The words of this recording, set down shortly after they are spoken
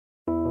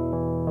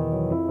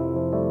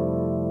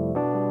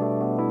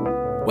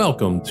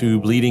Welcome to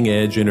Bleeding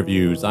Edge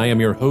Interviews. I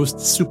am your host,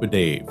 Super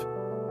Dave.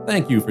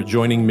 Thank you for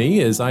joining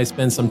me as I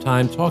spend some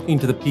time talking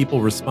to the people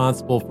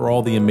responsible for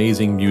all the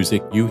amazing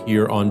music you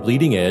hear on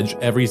Bleeding Edge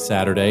every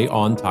Saturday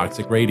on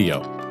Toxic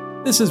Radio.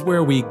 This is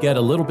where we get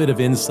a little bit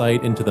of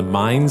insight into the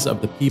minds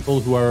of the people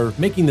who are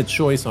making the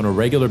choice on a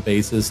regular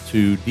basis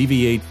to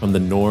deviate from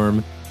the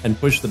norm and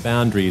push the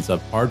boundaries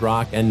of hard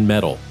rock and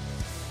metal.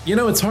 You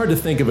know, it's hard to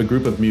think of a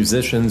group of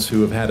musicians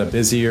who have had a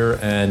busier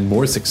and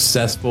more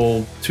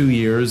successful 2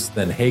 years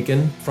than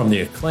HAKEN. From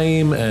the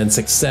acclaim and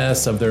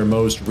success of their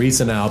most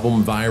recent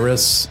album,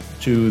 Virus,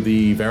 to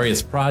the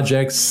various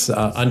projects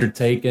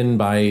undertaken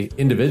by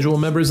individual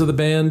members of the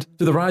band,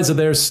 to the rise of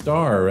their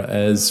star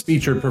as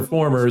featured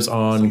performers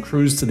on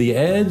Cruise to the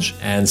Edge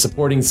and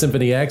supporting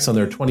Symphony X on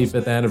their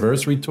 25th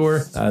anniversary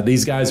tour.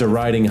 These guys are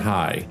riding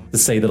high, to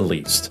say the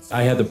least.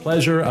 I had the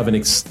pleasure of an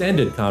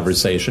extended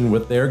conversation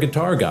with their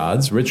guitar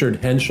gods,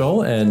 Richard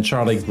Henshall and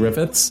Charlie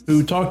Griffiths,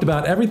 who talked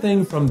about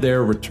everything from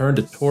their return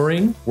to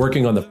touring,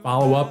 working on the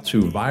follow-up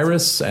to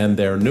Virus and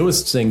their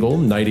newest single,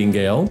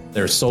 Nightingale,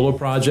 their solo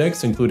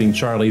projects, including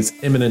Charlie's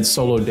imminent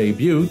solo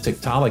debut,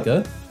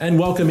 Tiktaalika, and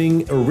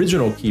welcoming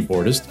original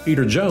keyboardist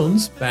Peter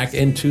Jones back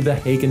into the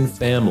HAKEN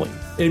family.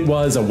 It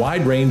was a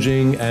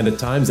wide-ranging and at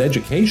times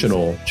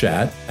educational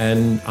chat,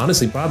 and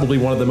honestly, probably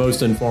one of the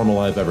most informal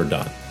I've ever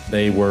done.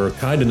 They were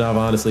kind enough,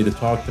 honestly, to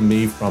talk to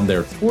me from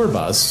their tour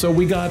bus, so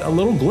we got a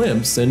little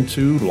glimpse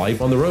into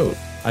life on the road.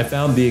 I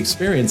found the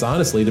experience,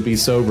 honestly, to be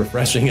so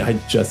refreshing, I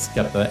just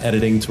kept the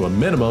editing to a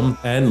minimum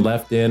and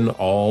left in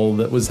all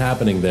that was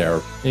happening there,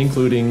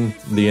 including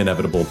the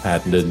inevitable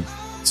patented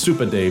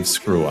Super Dave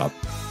screw-up.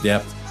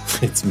 Yep,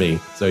 it's me,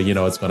 so you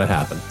know it's going to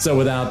happen. So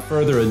without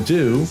further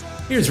ado,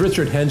 here's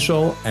Richard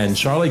Henshall and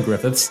Charlie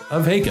Griffiths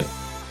of HAKEN.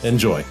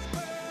 Enjoy.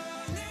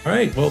 All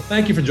right. Well,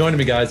 thank you for joining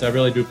me, guys. I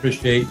really do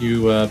appreciate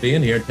you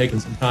being here, taking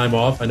some time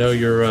off. I know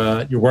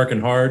you're working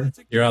hard.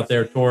 You're out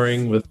there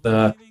touring with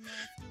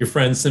your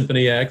friends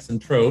Symphony X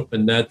and Trope,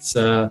 and that's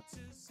about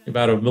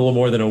a little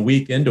more than a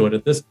week into it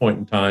at this point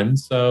in time.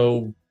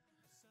 So,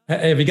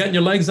 have you gotten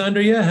your legs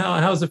under you?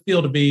 How's it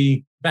feel to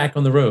be back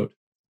on the road?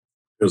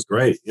 It was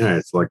great. Yeah,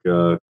 it's like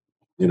I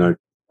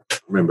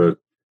remember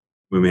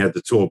when we had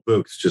the tour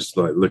books, just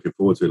like looking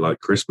forward to it, like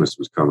Christmas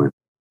was coming,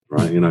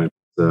 right?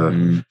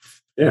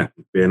 Yeah,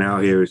 being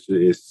out here it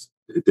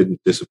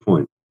didn't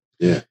disappoint.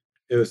 Yeah,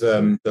 it was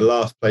the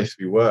last place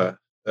we were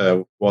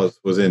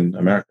was in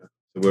America.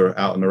 So we were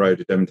out on the road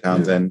to Devon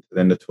Townsend.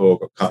 Then the tour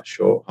got cut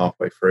short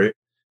halfway through.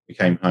 We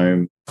came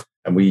home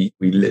and we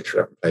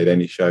literally haven't played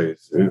any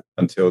shows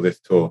until this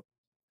tour.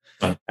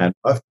 Wow. And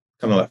I've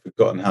kind of like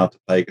forgotten how to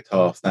play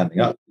guitar standing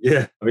up.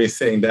 Yeah, I've been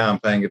sitting down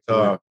playing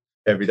guitar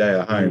every day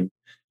at home.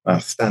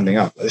 Standing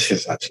up, this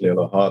is actually a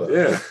lot harder.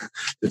 Yeah,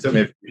 it took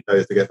me a few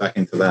shows to get back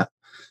into that.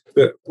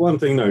 But one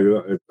thing,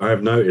 though, I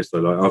have noticed, though,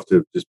 like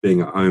after just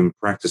being at home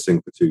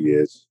practicing for 2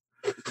 years,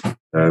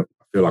 I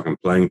feel like I'm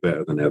playing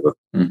better than ever.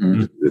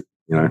 Mm-hmm.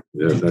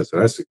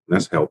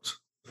 That's helped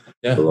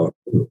a lot.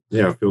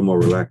 Yeah, I feel more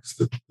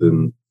relaxed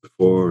than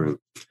before. And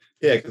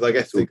yeah, because I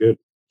guess it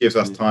gives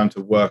us time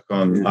to work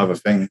on other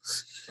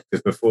things.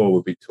 Because before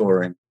we'll be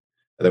touring,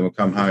 and then we'll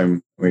come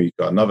home and we've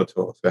got another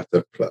tour, so we have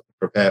to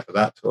prepare for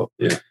that tour.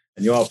 Yeah,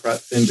 and you are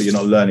practicing, but you're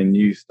not learning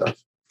new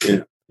stuff.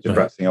 Yeah, you're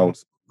practicing old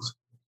songs.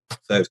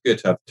 So it's good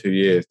to have 2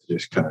 years to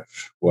just kind of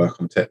work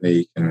on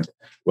technique and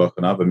work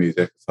on other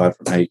music aside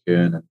from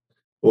HAKEN, and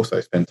also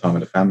spend time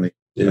with the family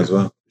as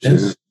well, which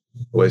is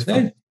always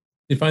fun.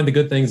 You find the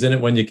good things in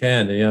it when you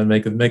can,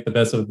 make the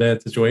best of a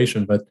bad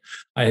situation. But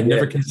I had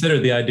never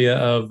considered the idea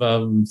of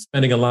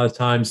spending a lot of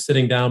time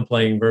sitting down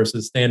playing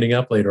versus standing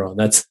up later on.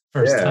 That's the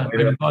first time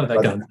I ever thought of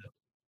that concept.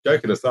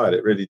 Joking aside,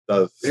 it really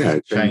does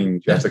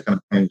change. You have to kind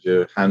of change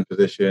your hand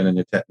position and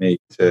your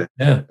technique to.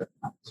 Yeah.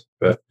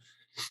 But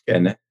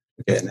getting there.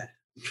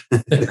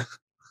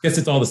 Guess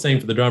it's all the same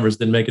for the drummers.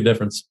 Didn't make a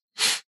difference.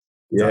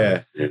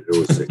 Yeah. It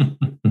was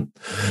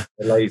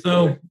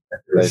so,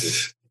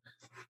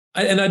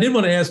 I did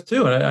want to ask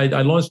too.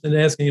 I launched in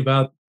asking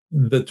about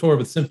the tour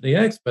with Symphony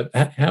X, but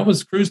how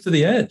was Cruise to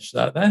the Edge?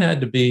 That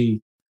had to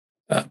be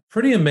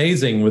pretty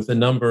amazing with the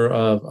number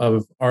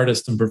of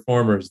artists and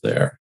performers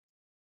there.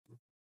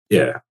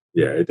 Yeah.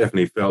 It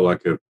definitely felt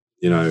like I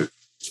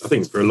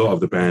think for a lot of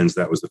the bands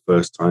that was the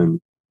first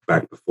time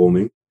back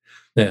performing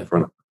in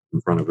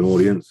front of an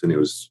audience, and it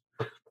was,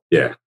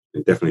 it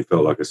definitely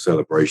felt like a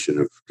celebration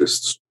of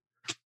just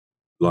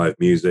live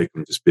music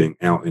and just being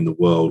out in the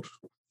world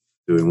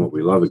doing what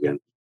we love again.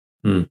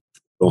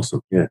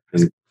 Awesome.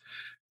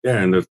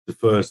 And our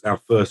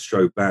first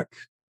show back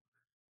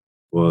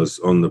was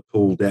on the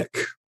pool deck,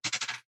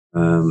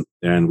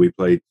 and we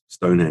played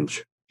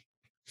Stonehenge.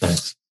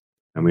 Nice.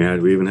 And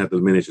we even had the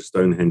miniature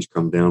Stonehenge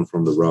come down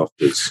from the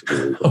rafters.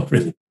 Oh,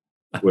 really?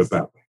 We're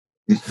back.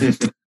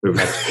 We're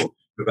back.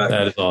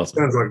 That is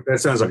awesome. That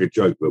sounds like a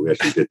joke, but we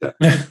actually did that.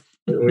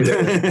 We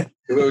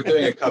were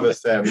doing a cover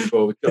set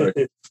before we got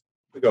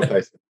to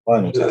play some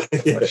final.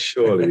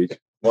 Surely,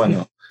 why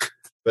not?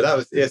 But that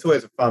was it's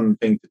always a fun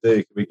thing to do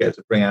because we get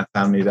to bring our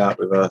families out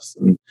with us,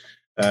 and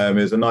it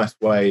was a nice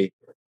way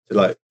to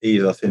like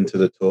ease us into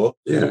the tour.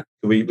 Yeah.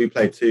 We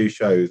played 2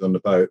 shows on the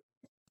boat,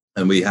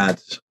 and we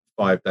had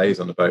 5 days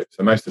on the boat.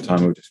 So most of the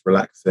time we were just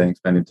relaxing,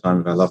 spending time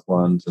with our loved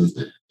ones, and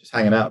just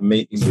hanging out and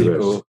meeting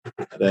people.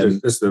 And then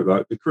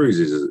the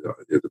cruises are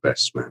the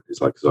best, man.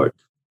 It's like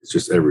it's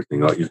just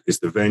everything. Like it's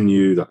the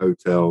venue, the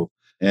hotel,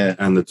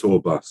 and the tour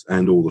bus,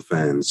 and all the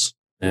fans,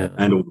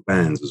 and all the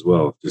bands as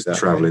well, just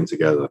traveling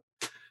together.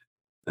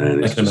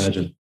 And I can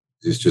imagine.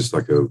 It's just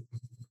like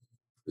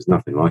there's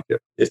nothing like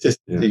it. It's just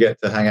you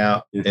get to hang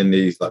out in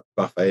these like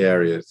buffet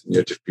areas, and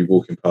you'll just be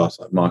walking past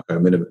like Marco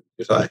Miniman.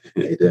 Just like,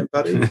 how you doing,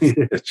 buddy?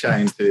 Just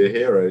chatting to your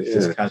heroes,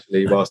 just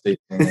casually whilst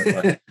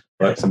eating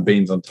like some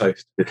beans on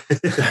toast.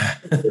 It's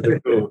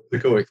a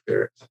cool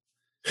experience.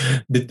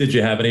 Did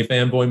you have any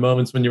fanboy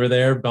moments when you were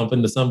there, bump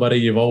into somebody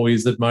you've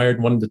always admired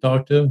and wanted to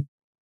talk to?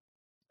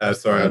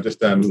 Sorry, I'm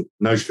just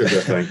no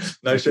sugar, thanks.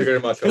 No sugar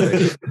in my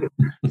coffee.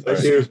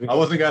 I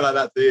wasn't going like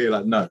that to you.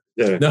 Like, no.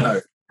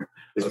 No.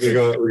 We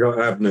got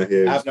Abner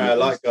here. Abner, I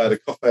like guy, the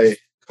coffee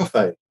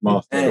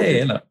master. Hey,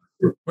 hello.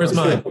 Where's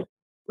mine?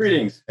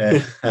 Greetings.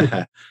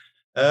 I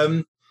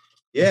mean,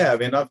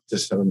 I've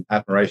just had an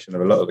admiration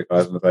of a lot of the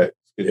guys on the boat.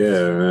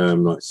 Yeah,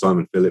 like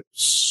Simon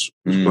Phillips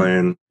was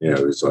playing. Yeah,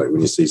 it was like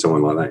when you see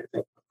someone like that, you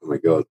think, oh my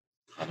God.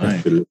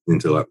 I've been listening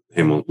to like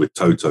him with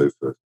Toto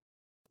for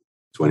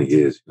 20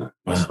 years. You know?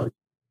 Wow. Like,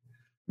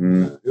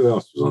 who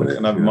else was on there?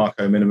 Another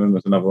Marco Minimum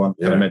was another one.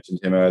 I mentioned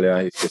him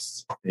earlier.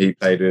 He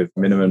played with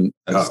Minimum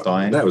and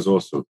Stein. That was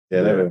awesome.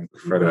 Yeah, they were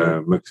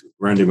incredible.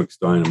 Randy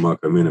McStein and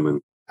Marco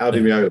Minimum.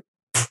 Aldi Miola.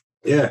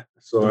 Yeah,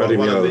 so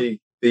one of the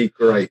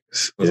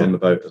greats was on the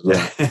boat as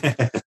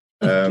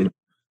well.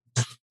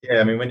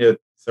 I mean, when you're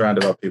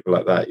surrounded by people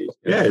like that,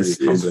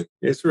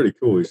 it's really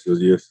cool. It's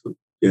just,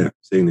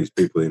 seeing these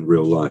people in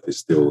real life is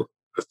still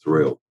a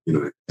thrill.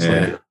 You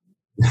know.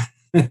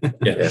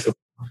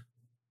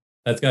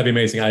 That's got to be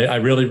amazing. I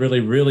really,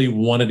 really, really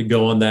wanted to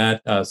go on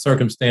that.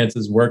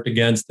 Circumstances worked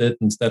against it.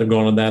 Instead of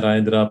going on that,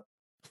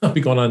 I'll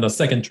be going on a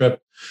second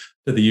trip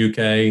to the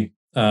UK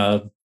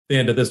the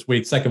end of this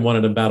week, second one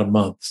in about a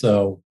month.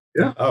 So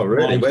oh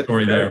really? Long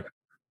story there.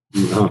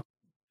 I'm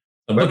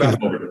looking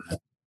forward to that.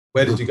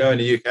 Where did you go in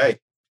the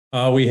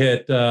UK? We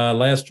hit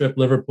last trip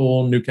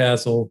Liverpool,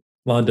 Newcastle,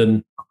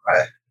 London.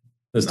 Right.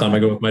 This time I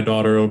go with my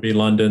daughter. It'll be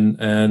London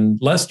and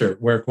Leicester,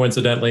 where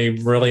coincidentally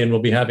Marillion will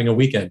be having a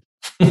weekend.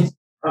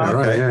 All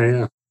right,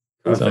 yeah.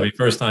 So it'll be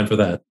first time for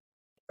that.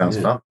 Sounds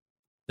fun.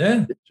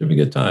 Yeah, should be a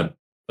good time.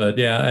 But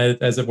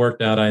as it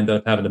worked out, I ended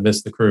up having to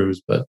miss the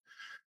cruise, but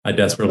I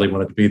desperately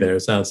wanted to be there.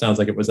 It sounds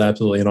like it was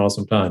absolutely an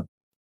awesome time.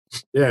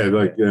 Yeah,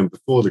 like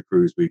before the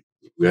cruise, we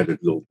had a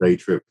little day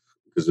trip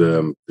because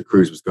the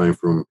cruise was going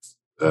from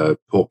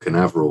Port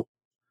Canaveral.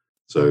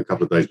 So a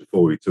couple of days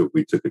before we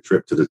took a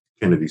trip to the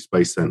Kennedy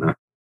Space Center.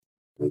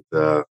 And,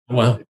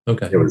 wow.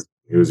 Okay.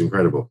 It was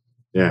incredible.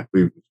 Yeah,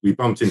 we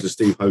bumped into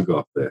Steve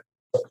Hogarth there.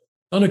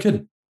 Oh, no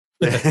kidding.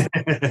 Yeah.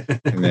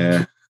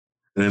 And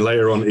then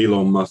later on,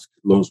 Elon Musk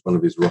launched one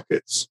of his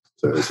rockets.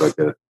 So it's like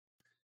a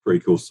pretty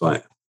cool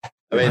sight.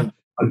 I mean,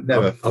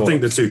 I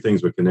think the two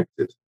things were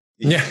connected.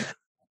 Yeah.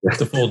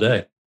 It's a full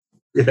day.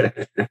 Yeah.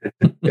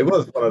 It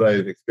was one of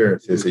those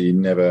experiences that you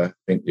never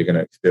think you're going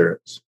to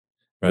experience.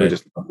 Right. We were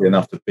just lucky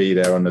enough to be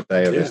there on the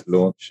day of this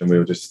launch, and we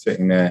were just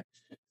sitting there,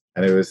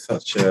 and it was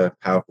such a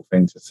powerful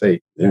thing to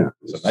see. Yeah. It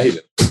was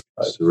amazing.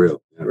 It's surreal.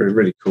 Yeah. A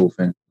really cool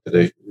thing to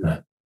do. Yeah.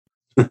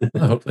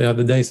 Hopefully I have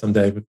the day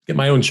someday. Get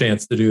my own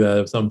chance to do that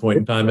at some point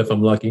in time if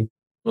I'm lucky.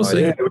 We'll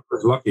see. Yeah, it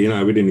was lucky.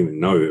 We didn't even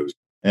know it was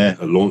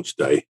a launch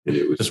day, and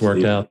it was just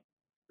worked out.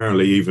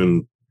 Apparently,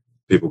 even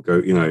people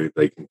go,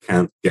 they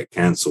can get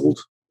cancelled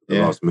at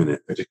the last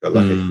minute. They just got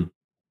lucky.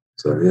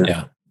 So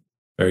yeah,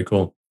 very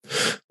cool.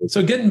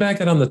 So getting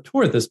back on the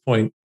tour at this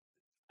point,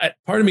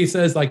 part of me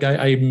says I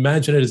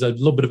imagine it as a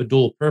little bit of a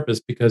dual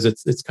purpose because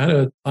it's kind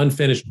of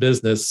unfinished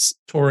business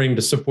touring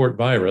to support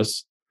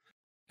Virus.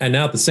 And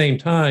now at the same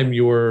time,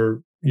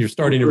 you're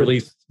starting to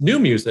release new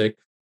music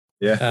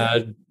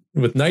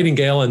with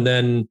Nightingale. And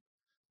then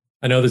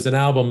I know there's an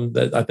album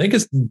that I think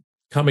is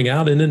coming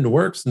out and in the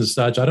works and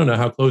such. I don't know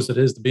how close it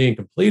is to being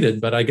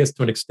completed, but I guess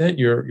to an extent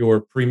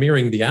you're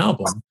premiering the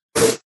album.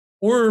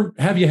 Or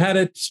have you had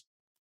it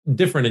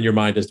different in your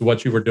mind as to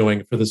what you were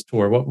doing for this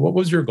tour? What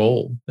was your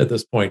goal at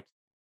this point?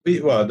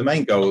 Well, the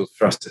main goal was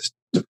for us to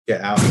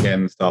get out again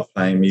and start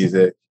playing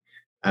music.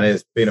 And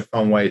it's been a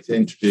fun way to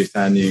introduce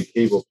our new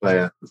keyboard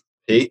player,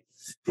 Pete.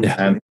 Yeah.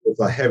 And he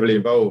was heavily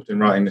involved in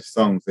writing this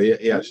song. So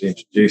he actually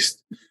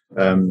introduced,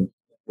 that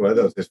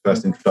was his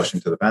first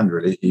introduction to the band,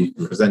 really. He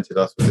presented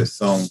us with this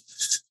song,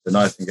 The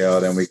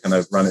Nightingale, then we kind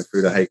of run it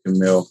through the HAKEN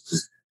mill.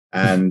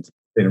 And it's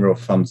been a real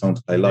fun song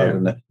to play live,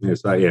 isn't it?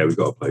 It's we've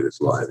got to play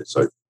this live. It's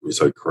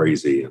so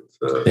crazy. And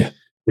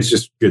it's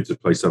just good to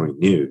play something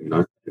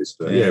new, It's,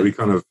 we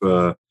kind of,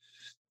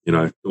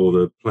 all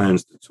the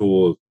plans to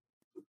tour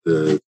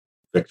the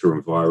Vector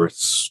and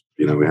Virus,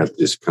 we had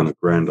this kind of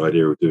grand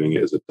idea of doing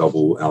it as a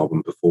double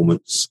album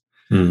performance.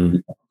 Mm-hmm.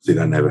 See,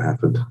 that never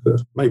happened.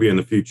 But maybe in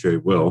the future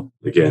it will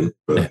again.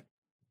 But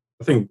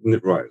I think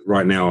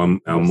right now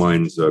our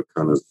minds are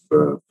kind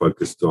of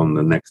focused on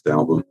the next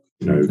album.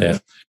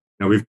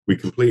 We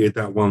completed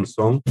that one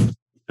song,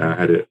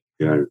 had it,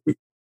 we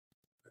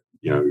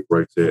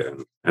wrote it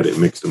and had it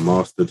mixed and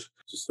mastered,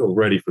 just sort of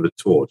ready for the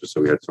tour, just so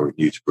we had something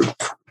new to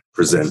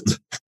present.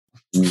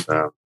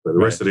 But the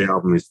rest of the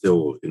album is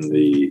still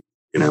in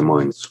our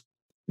minds.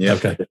 Yeah.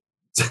 Okay.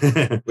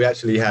 We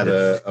actually had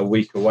a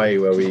week away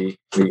where we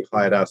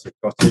hired out a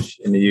cottage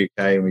in the UK,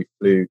 and we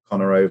flew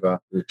Connor over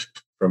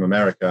from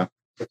America,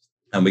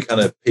 and we kind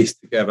of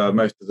pieced together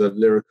most of the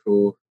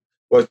lyrical,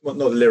 well,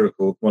 not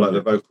lyrical, more like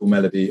the vocal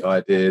melody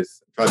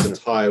ideas, tried to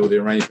tie all the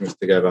arrangements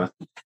together.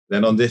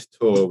 Then on this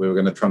tour, we were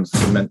going to try and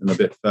cement them a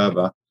bit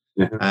further,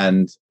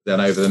 and then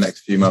over the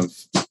next few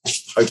months,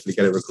 hopefully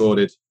get it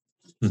recorded,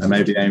 and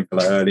maybe aim for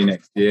like early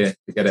next year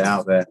to get it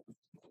out there.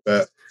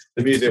 But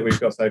the music we've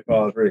got so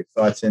far is really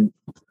exciting.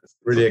 It's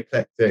really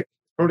eclectic.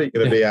 Probably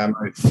going to be our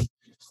most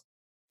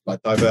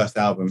diverse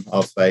album,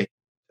 I'll say,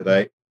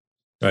 today.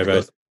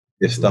 Right.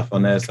 There's stuff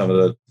on there, some of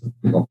the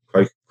more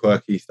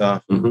quirky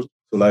stuff. It's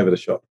all over the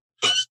shop.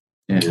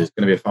 Yeah, it's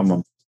going to be a fun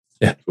one.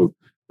 Yeah.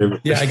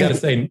 Yeah, I got to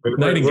say,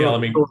 Nightingale.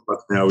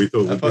 Now we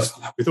thought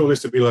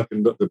this would be like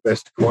the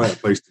best quiet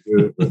place to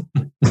do it,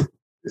 but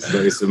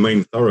it's the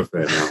main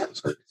thoroughfare now.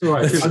 So it's all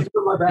right. I'm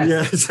doing my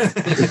best.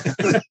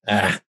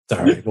 Yeah. It's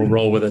all right. We'll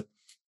roll with it.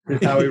 This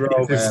is how we roll,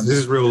 man. This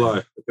is real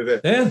life.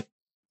 Yeah.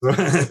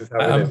 This is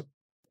how we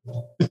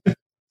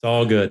it's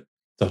all good.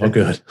 It's all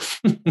good.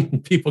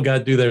 People got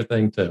to do their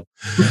thing too.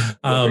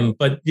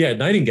 But yeah,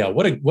 Nightingale.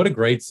 What a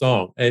great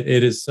song.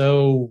 It is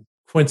so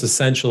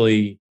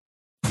quintessentially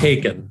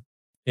HAKEN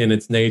in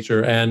its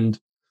nature, and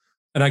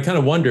I kind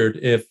of wondered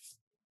if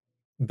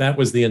that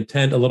was the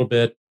intent a little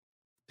bit,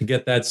 to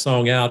get that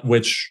song out,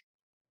 which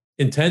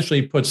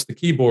intentionally puts the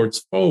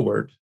keyboards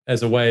forward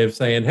as a way of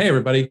saying, hey,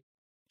 everybody,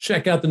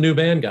 check out the new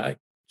band guy.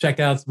 Check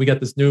out, we got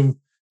this new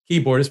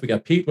keyboardist. We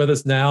got Pete with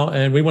us now,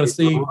 and we want to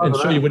see and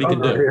show you what he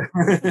can do.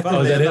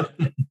 Oh, is that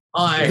it?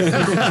 Hi.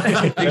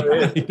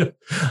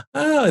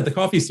 The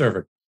coffee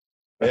server.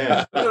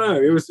 Yeah. I don't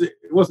know.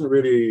 It wasn't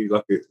really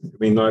like it. I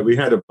mean, like, we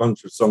had a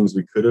bunch of songs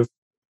we could have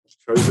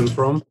chosen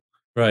from.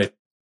 Right.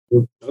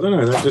 I don't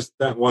know.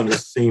 That one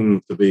just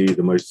seemed to be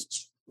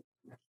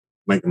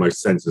make the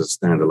most sense as a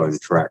standalone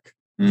track.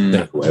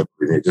 Whatever.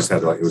 It just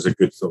had it was a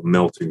good sort of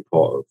melting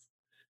pot of,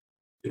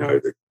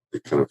 the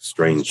kind of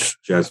strange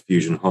jazz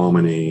fusion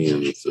harmony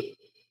and sort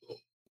of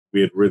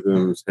weird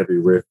rhythms, heavy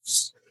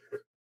riffs,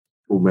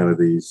 cool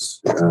melodies.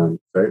 So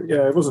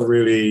yeah, it wasn't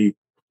really,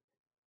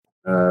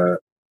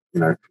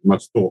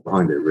 much thought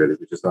behind it. Really,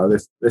 we just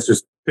let's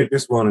just pick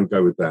this one and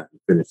go with that and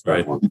finish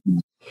that one.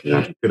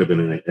 It could have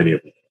been any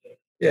of them.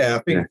 Yeah, I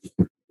think.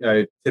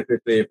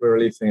 Typically, if we're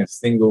releasing a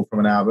single from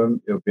an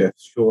album, it'll be a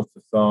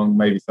shorter song,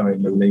 maybe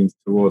something that leans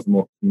towards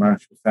more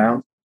commercial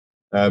sound.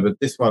 But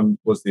this one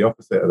was the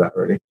opposite of that,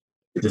 really.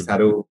 It just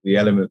had all the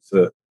elements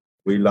that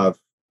we love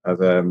as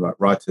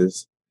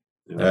writers.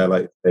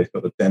 Like they've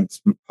got the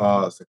dense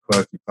parts, the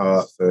quirky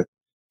parts, the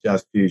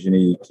jazz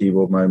fusion-y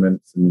keyboard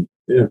moments, and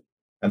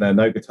then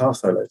no guitar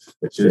solos,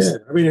 which is.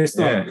 I mean, it's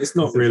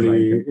not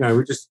really.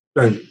 We just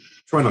don't.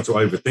 Try not to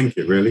overthink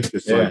it, really.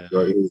 Just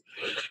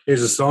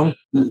here's a song,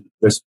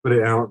 let's put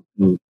it out.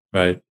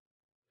 Right.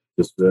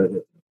 Just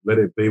let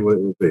it be what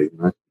it will be.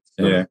 Right?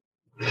 So,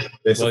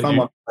 it's a fun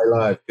one to play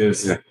live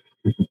because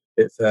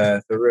it's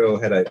a real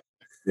headache.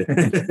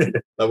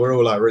 Like, we're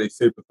all really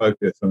super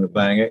focused when we're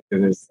playing it,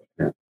 because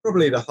it's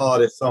probably the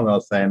hardest song,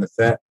 I'd say, in the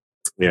set.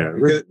 Yeah,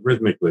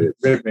 rhythmically,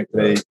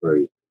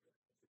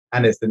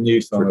 and it's a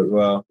new song as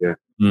well. Yeah.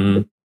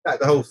 Mm-hmm.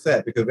 The whole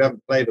set, because we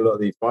haven't played a lot of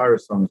these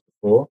Virus songs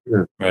before.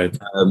 Yeah. Right.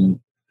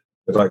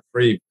 There's like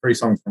three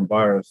songs from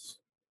Virus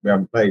we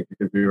haven't played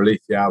because we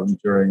released the album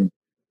during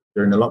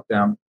the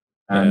lockdown,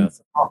 and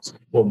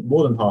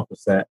more than half the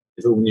set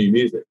is all new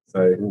music.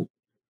 So it's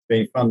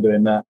been fun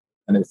doing that,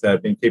 and it's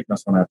been keeping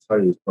us on our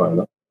toes quite a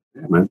lot.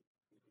 Yeah, man.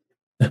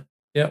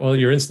 Yeah, well,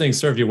 your instincts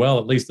served you well,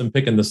 at least in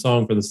picking the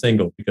song for the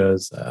single,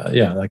 because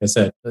like I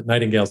said,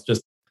 Nightingale's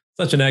just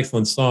such an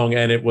excellent song,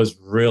 and it was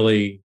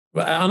really.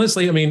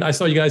 Honestly, I mean, I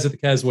saw you guys at the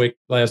Keswick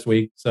last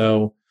week,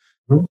 so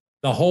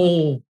the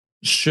whole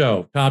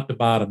show, top to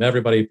bottom,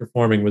 everybody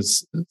performing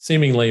was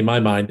seemingly, in my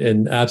mind,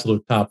 in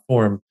absolute top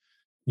form.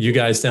 You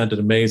guys sounded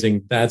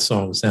amazing. That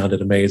song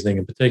sounded amazing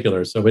in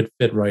particular, so it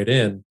fit right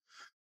in.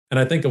 And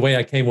I think the way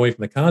I came away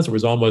from the concert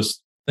was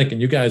almost thinking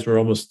you guys were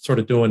almost sort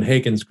of doing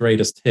HAKEN's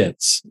greatest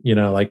hits,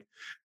 like,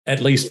 at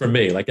least for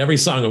me, like every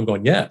song I'm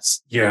going,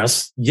 yes.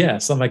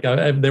 I'm like,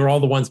 they were all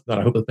the ones that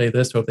I hope they play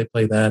this, hope they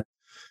play that.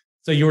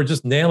 So you were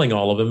just nailing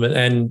all of them,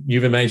 and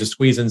you've managed to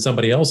squeeze in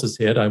somebody else's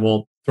hit. I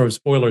won't throw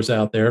spoilers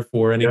out there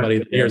for anybody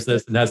that hears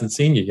this and hasn't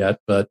seen you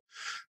yet, but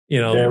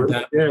we're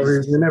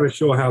never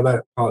sure how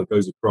that part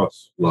goes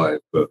across live,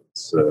 but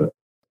it's, we're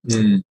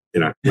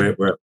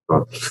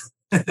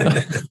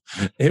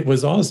it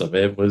was awesome.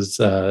 It was,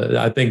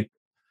 I think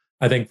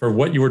for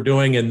what you were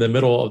doing in the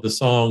middle of the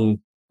song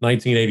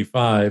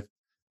 1985,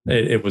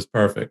 it was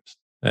perfect,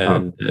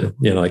 and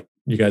like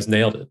you guys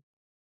nailed it.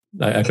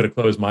 I could have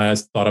closed my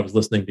eyes, thought I was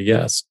listening to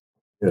Yes.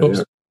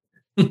 Yeah.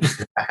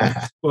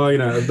 Well,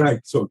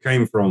 that sort of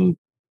came from,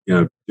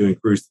 doing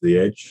Cruise to the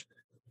Edge,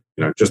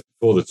 just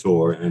before the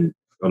tour. And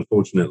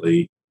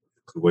unfortunately,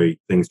 the way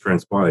things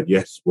transpired,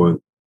 Yes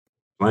weren't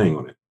playing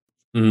on it.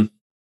 Mm-hmm.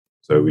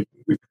 So we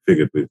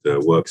figured we'd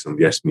work some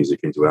Yes music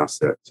into our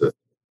set to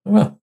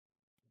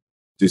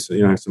do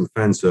some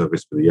fan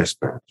service for the Yes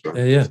fans.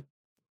 Right? Yeah.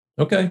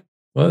 Okay.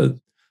 Well,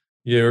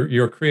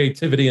 your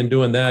creativity in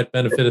doing that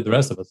benefited the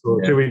rest of us.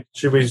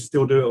 Should we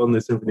still do it on the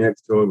Symphony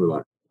X tour? We're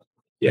like,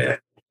 yeah.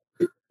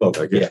 Well,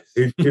 I guess.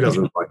 Who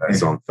doesn't like that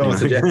song? Someone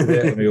suggested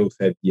it, and we all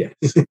said yes.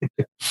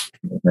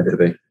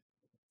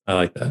 I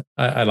like that.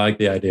 I like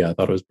the idea. I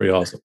thought it was pretty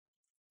awesome.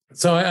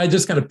 So I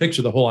just kind of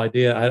picture the whole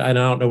idea. I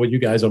don't know what you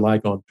guys are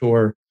like on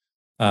tour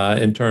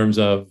in terms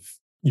of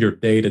your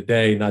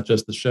day-to-day, not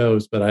just the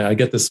shows, but I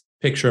get this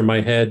picture in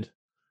my head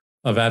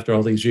of after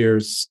all these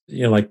years,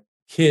 like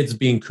kids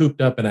being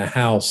cooped up in a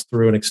house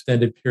through an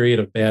extended period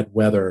of bad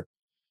weather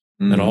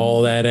and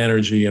all that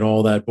energy and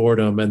all that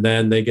boredom. And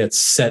then they get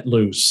set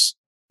loose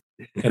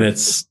and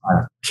it's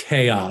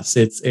chaos.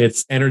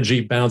 It's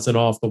energy bouncing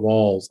off the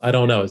walls. I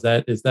don't know. Is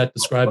that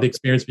describe the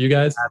experience for you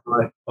guys?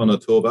 On a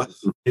tour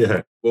bus?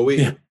 Yeah. Well,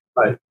 we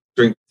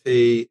drink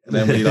tea and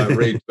then we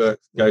read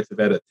books, go to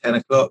bed at 10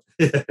 o'clock,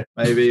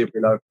 maybe if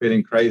we're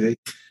feeling crazy.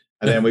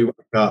 And then we wake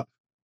up,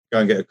 go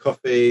and get a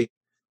coffee,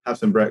 have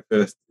some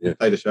breakfast,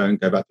 play the show and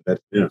go back to bed.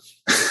 Yeah.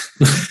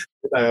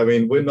 I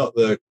mean, we're not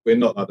like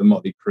the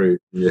Motley Crue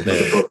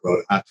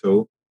at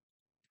all.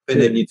 But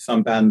then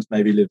some bands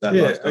maybe live that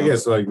lifestyle. I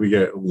guess we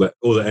get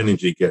all the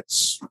energy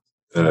gets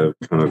kind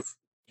of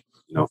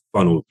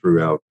funneled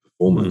through our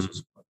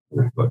performances.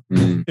 But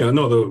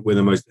not that we're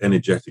the most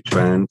energetic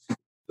band,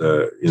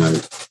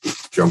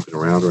 jumping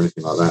around or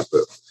anything like that,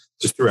 but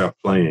just through our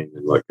playing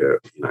and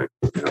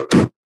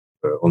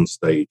on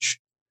stage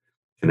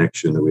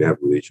connection that we have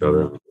with each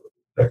other,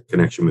 that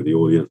connection with the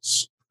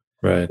audience.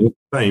 Right.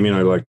 Same,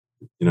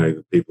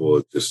 the people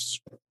are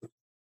just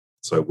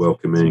so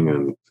welcoming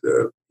and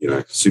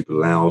super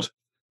loud,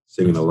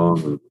 singing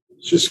along, and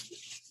it's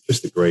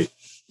just a great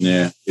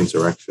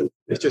interaction.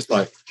 It's just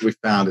like we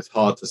found it's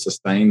hard to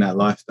sustain that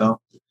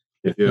lifestyle.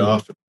 If you're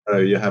after a show,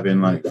 you're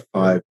having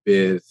 5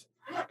 beers,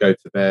 go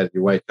to bed,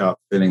 you wake up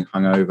feeling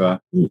hungover,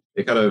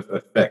 it kind of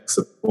affects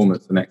the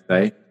performance the next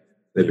day.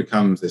 It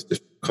becomes this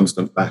just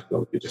constant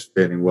backlog. You're just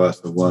feeling worse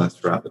and worse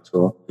throughout the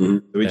tour.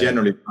 So we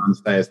generally try and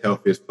stay as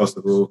healthy as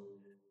possible.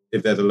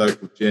 If there's a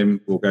local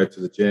gym, we'll go to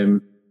the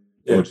gym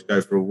or just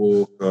go for a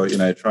walk or,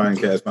 try and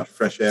get as much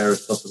fresh air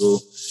as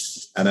possible.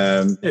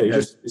 And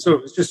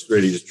it's just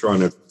really just trying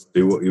to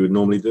do what you would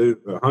normally do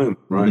at home,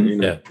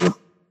 right?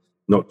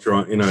 Not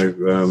trying,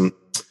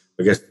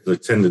 I guess the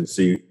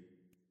tendency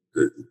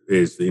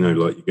is,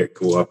 you get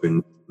caught up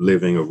in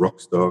living a rock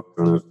star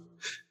kind of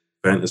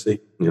fantasy,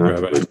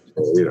 Right.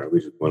 We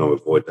just want to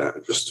avoid that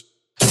and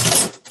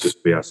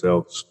just be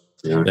ourselves,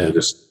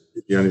 just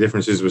the only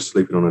difference is we're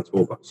sleeping on a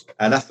tour bus.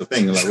 And that's the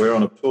thing, we're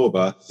on a tour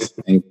bus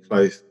in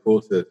close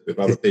quarters with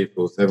other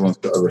people, so everyone's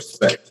got to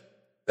respect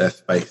their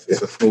space.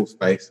 It's a small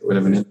space that we're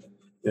living in.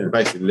 We're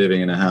basically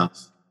living in a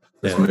house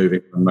that's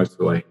moving from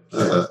motorway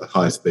at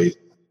high speed.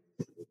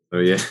 So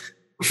I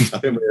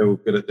think we're all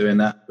good at doing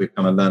that. We've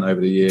kind of learned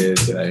over the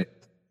years,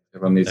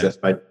 everyone needs their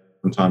space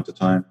from time to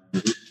time.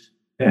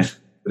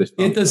 But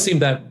it does seem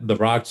that the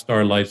rock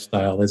star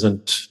lifestyle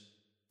isn't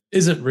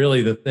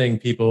really the thing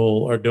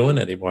people are doing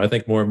anymore. I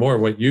think more and more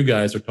what you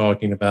guys are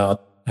talking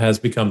about has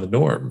become the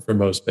norm for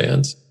most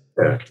bands.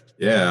 I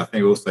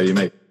think also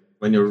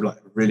when you're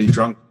really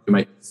drunk, you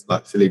make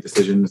silly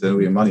decisions and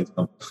all your money's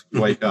gone.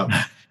 You wake up,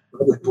 I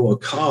bought a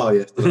car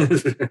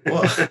yesterday.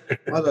 What?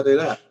 Why did I do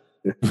that?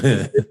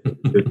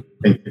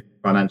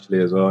 Financially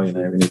as well, we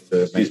need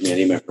to Excuse me, I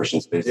need my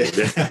personal space.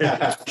 These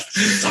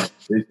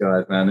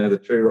guys, man, they're the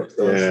true rock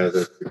stars. Yeah,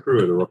 the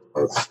crew of the rock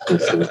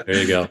stars. There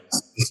you go.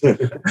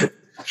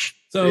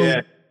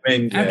 So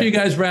after you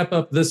guys wrap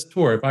up this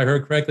tour, if I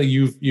heard correctly,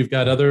 you've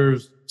got other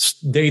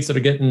dates that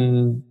are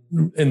getting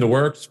in the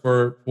works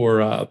for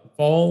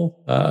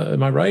fall.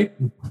 Am I right?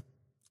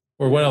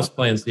 Or what else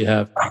plans do you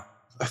have?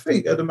 I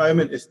think at the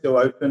moment it's still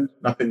open,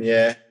 up in the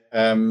air.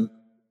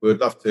 We would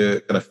love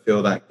to kind of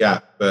fill that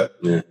gap, but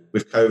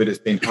with COVID, it's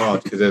been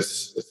hard because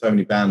there's so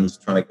many bands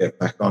trying to get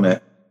back on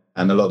it,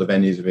 and a lot of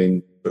venues have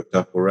been booked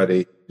up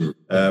already.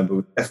 But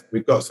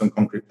we've got some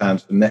concrete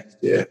plans for next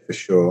year for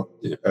sure,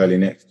 early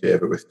next year.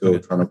 But we're still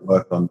trying to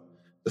work on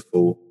the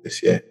fall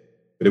this year.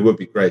 But it would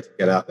be great to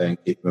get out there and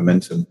keep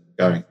momentum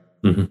going.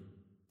 Mm-hmm.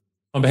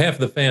 On behalf of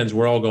the fans,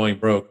 we're all going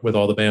broke with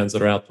all the bands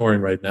that are out touring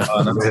right now.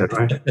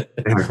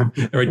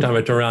 Every time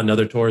I turn around,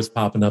 another tour is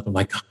popping up. I'm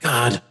like, oh,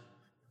 God.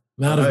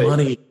 Amount of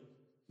money.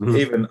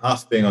 Even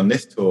us being on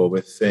this tour,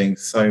 we're seeing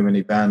so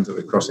many bands that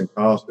we're crossing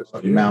paths with.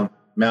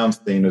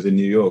 Malmsteen was in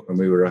New York when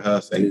we were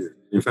rehearsing.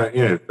 In fact,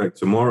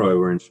 tomorrow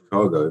we're in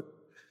Chicago,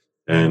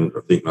 and I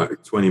think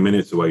 20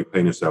 minutes away,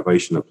 Pain of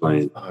Salvation are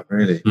playing. Oh,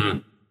 really?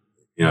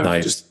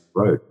 Nice. Just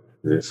road.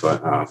 It's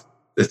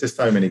there's just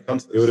so many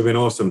concerts. It would have been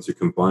awesome to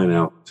combine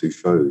our 2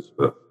 shows,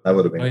 but that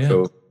would have been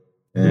cool.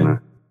 That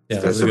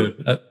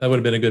would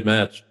have been a good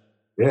match.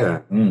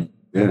 Yeah.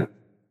 Yeah.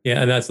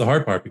 Yeah, and that's the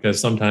hard part, because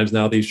sometimes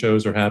now these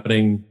shows are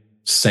happening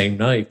same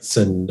nights,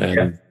 and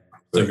so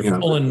but, you're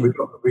pulling. We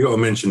got to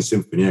mention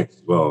Symphony X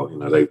as well. You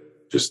know, they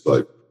just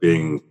like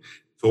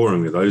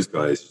touring with those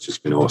guys. It's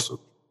just been awesome.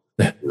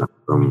 Yeah. You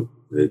know,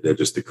 they're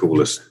just the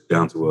coolest,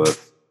 down to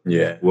earth,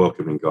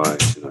 welcoming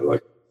guys. You know,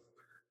 like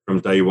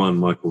from day one,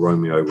 Michael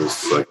Romeo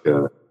was like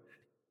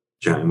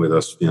chatting with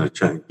us. You know,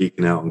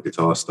 geeking out on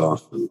guitar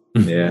stuff, and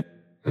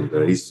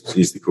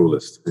he's the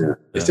coolest. Yeah,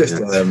 it's just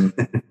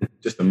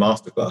just a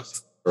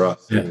masterclass for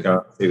us. Yeah. To go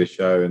out and see the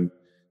show and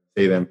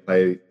see them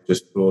play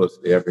just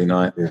flawlessly every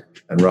night,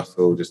 and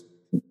Russell just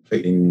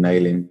completely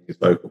nailing his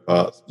vocal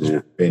parts,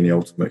 just being the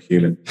ultimate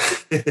human.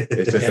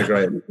 It's just a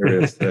great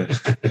experience to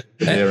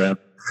be around.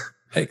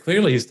 Hey,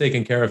 clearly he's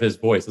taken care of his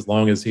voice as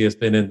long as he has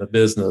been in the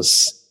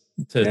business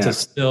to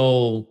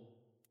still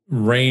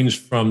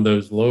range from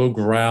those low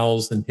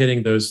growls and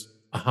hitting those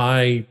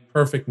high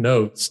perfect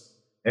notes.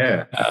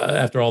 Yeah.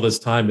 After all this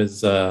time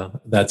is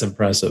that's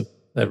impressive.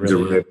 That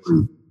really is.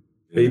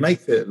 But he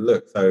makes it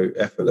look so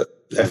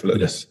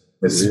effortless.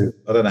 I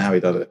don't know how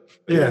he does it.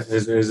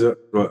 There's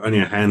only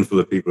a handful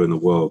of people in the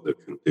world that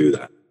can do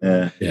that.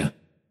 Yeah.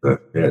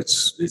 But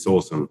it's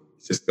awesome.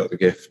 He's just got the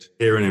gift.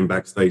 Hearing him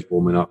backstage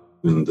warming up,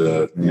 and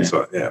it's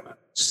like, man.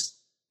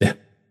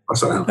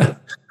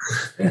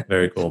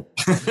 Very cool.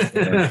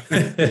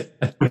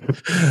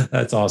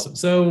 That's awesome.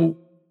 So,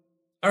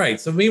 all right.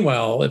 So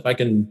meanwhile, if I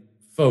can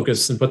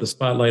focus and put the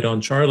spotlight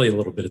on Charlie a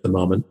little bit at the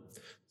moment.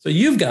 So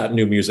you've got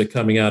new music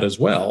coming out as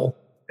well.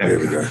 There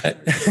we go. I've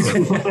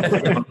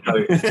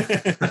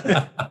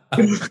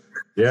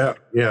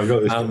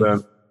got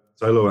this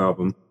solo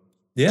album.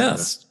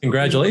 Yes.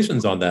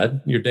 Congratulations on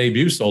that. Your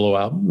debut solo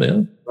album.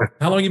 Yeah.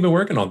 How long have you been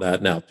working on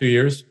that now? 2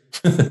 years?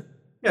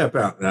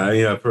 About that.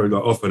 Yeah, for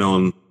like off and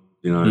on,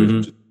 you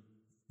know, just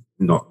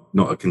not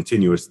a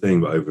continuous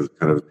thing, but over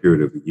kind of a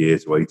period of a year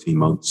to 18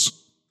 months.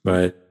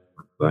 Right.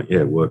 Like,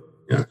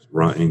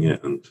 writing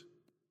it and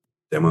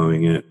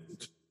demoing it,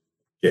 and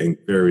getting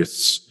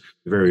various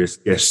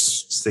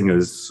guest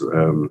singers.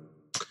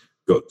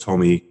 Got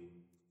Tommy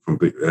from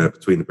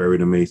Between the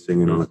Buried and Me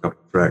singing on a couple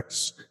of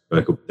tracks. A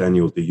guy called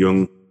Daniel de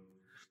Jong,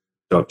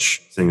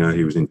 Dutch singer.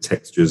 He was in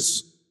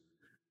Textures.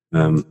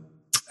 And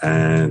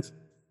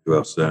who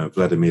else?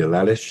 Vladimir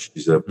Lalish.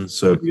 He's a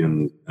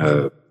Serbian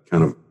kind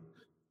of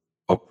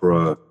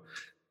opera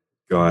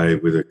guy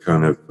with a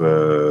kind of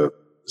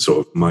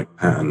sort of Mike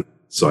Patton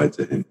side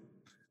to him.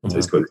 So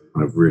he's got this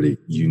kind of really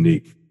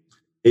unique.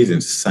 He's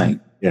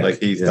insane. Yeah, like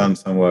he's done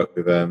some work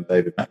with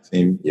David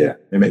Maxim. Yeah,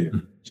 Mimic.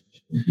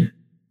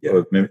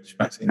 Or Mimic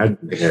Maxim.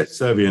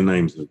 Serbian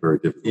names are very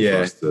difficult for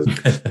us to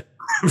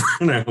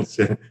pronounce.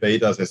 Yeah. But he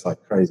does this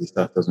like crazy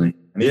stuff, doesn't he?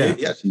 And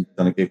he actually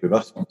done a gig with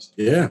us once.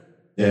 Yeah.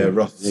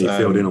 Ross. He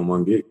filled in on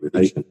one gig with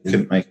HAKEN.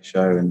 Couldn't make a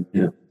show, and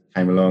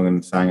came along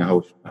and sang a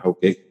whole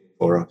gig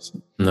for us.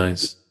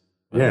 Nice.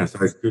 Yeah. So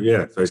it's good.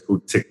 Yeah. So it's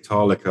called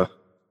Tiktaalika.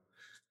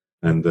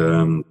 And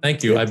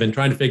thank you. I've been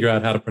trying to figure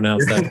out how to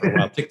pronounce that for a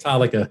while.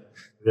 Tiktaalika.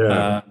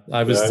 Yeah.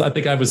 I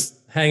think I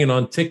was hanging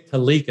on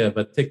Tiktaalika,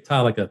 but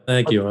Tiktaalika.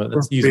 Thank you.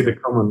 That's easy.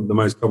 The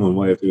most common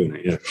way of doing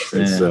it. Yeah.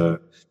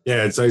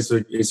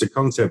 It's a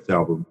concept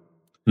album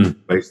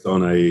based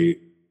on a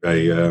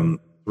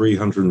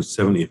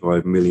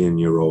 375 million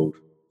year old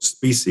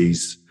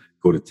species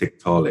called a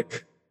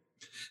Tiktaalik.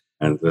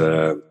 And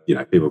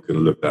people can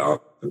look that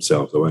up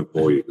themselves. I won't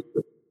bore you with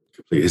the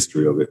complete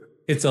history of it.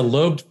 It's a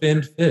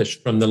lobed-finned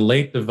fish from the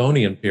late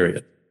Devonian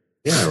period.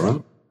 Yeah,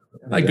 right.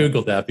 I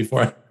Googled that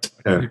before.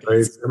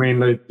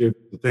 The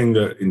thing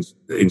that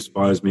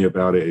inspires me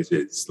about it is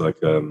it's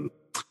like a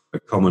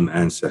common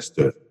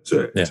ancestor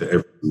to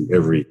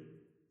every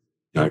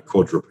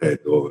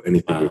quadruped or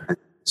anything with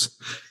hands.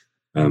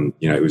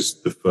 It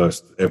was the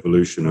first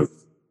evolution of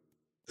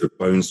the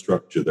bone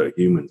structure that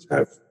humans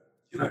have,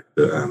 that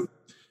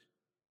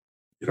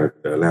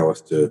allow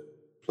us to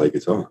play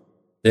guitar.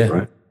 Yeah.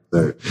 Right.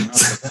 So,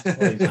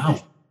 wow.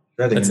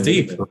 That's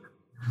deep.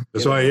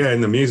 That's why, in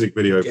the music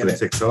video for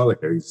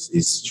Tiktaalika,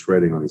 he's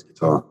shredding on his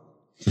guitar.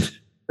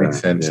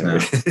 Makes sense now.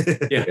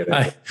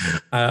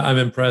 I'm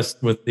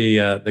impressed with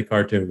the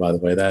cartoon. By the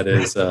way, that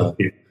is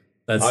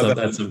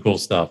that's some cool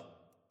stuff.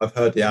 I've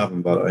heard the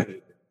album, by the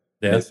way.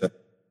 Yeah, it's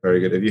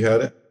very good. Have you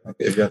heard it?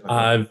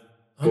 I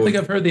don't think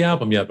I've heard the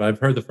album yet, but I've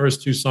heard the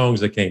first 2 songs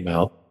that came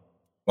out.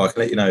 Well, I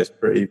can let you know it's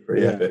pretty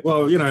epic.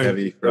 Well,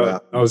 heavy I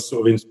was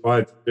sort of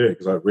inspired to do it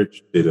because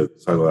Rich did a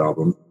solo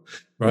album,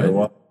 right?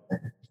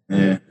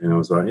 And I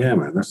was like, yeah,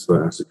 man, that's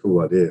a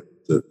cool idea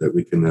that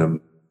we can, have.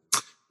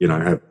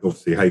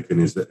 Obviously, HAKEN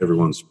is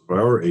everyone's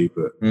priority,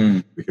 but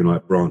we can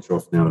like branch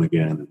off now and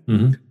again.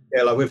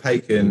 Yeah, like with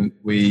HAKEN,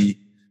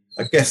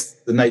 I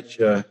guess the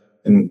nature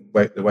and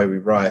the way we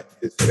write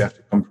is that we have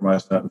to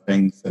compromise certain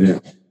things,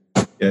 and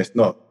it's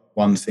not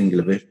one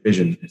singular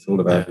vision; it's all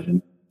of our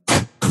vision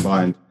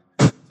combined.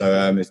 So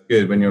it's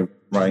good when you're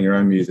writing your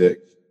own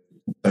music.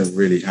 You don't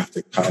really have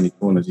to cut any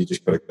corners. You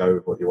just got to go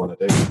with what you want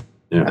to do,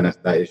 and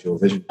that is your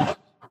vision.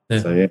 So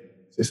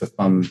it's just a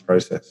fun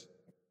process.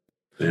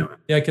 Yeah,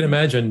 I can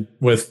imagine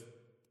with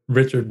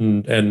Richard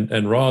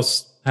and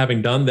Ross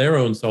having done their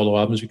own solo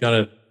albums,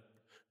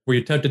 were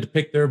you tempted to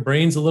pick their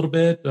brains a little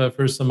bit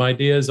for some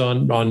ideas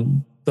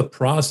on the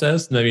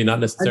process? Maybe not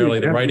necessarily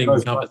the writing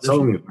and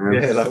composition. Songs,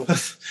 man.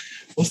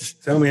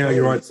 Tell me how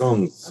you write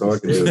songs so I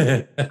can do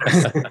it.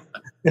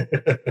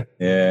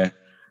 Yeah.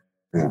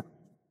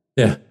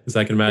 Because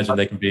I can imagine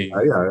they can be.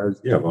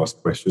 I've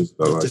asked questions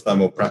about just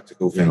more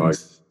practical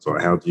things.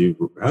 How do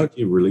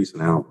you release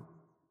an album?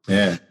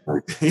 Yeah,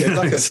 it's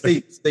like a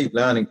steep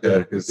learning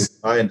curve because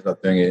I ended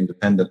up doing it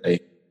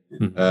independently.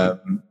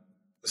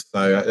 So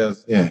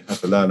I had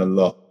to learn a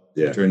lot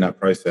during that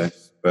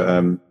process. But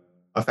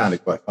I found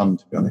it quite fun,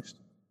 to be honest.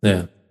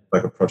 Yeah,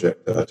 like a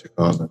project that I took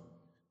on.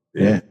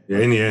 Yeah.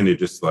 In the end, it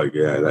just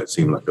that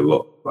seemed like a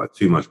lot, like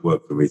too much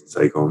work for me to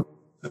take on.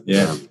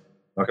 And,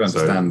 I can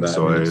understand that.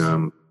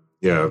 So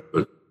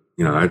but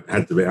I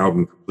had the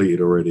album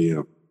completed already, and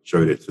I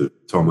showed it to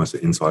Thomas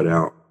at Inside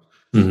Out.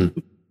 Mm-hmm.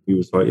 He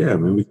was like, "Yeah,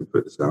 man, we can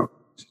put this out.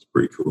 Which is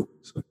pretty cool."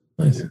 So,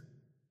 nice. Yeah.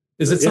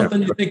 Is it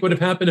something you think would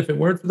have happened if it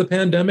weren't for the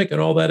pandemic and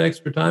all that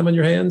extra time on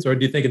your hands, or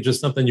do you think it's just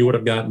something you would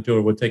have gotten to,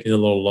 or would take you a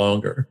little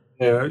longer?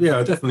 Yeah,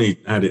 I definitely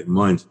had it in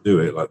mind to do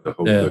it, like the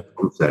whole the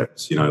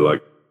concepts.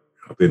 Like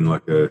I've been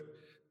like a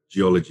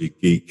geology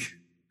geek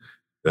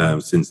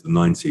since the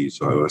 90s.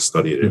 So I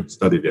studied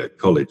it at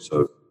college.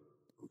 So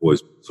I've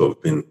always sort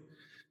of been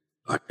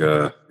like,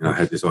 I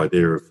had this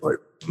idea of like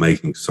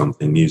making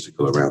something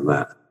musical around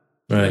that.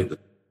 Right.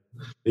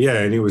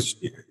 And it was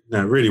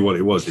really what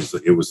it was is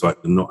that it was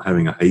like not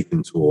having a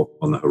HAKEN tour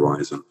on the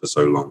horizon for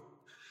so long.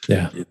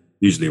 Yeah.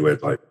 Usually we're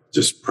like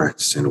just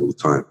practicing all the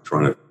time,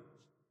 trying to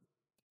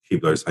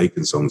keep those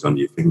HAKEN songs under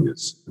your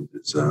fingers. And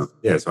it's, so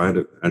I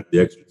had the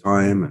extra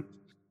time,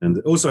 and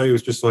also it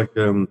was just like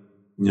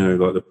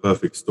like the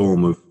perfect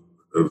storm of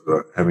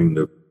having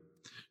the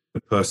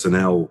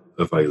personnel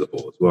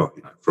available as well.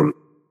 From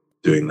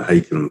doing the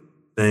HAKEN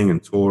thing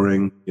and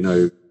touring.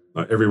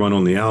 Like everyone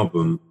on the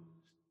album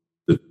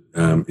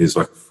is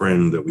like a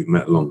friend that we've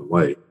met along the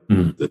way.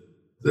 That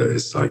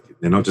is like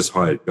they're not just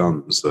hired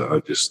guns. That I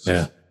just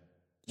I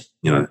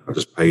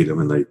just paid them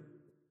and they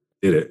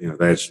did it.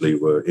 They actually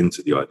were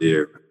into the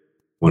idea,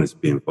 wanted to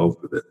be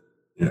involved with it.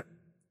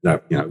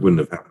 That it wouldn't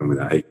have happened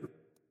without HAKEN.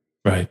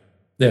 Right.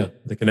 Yeah,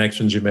 the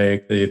connections you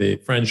make, the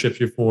friendships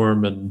you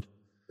form, and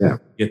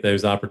get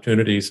those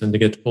opportunities, and to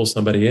get to pull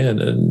somebody in,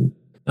 and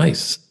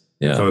nice.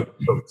 Yeah. So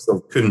I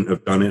couldn't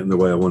have done it in the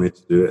way I wanted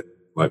to do it,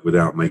 like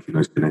without making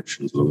those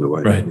connections along the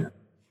way. Right. Yeah.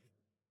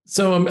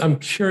 So I'm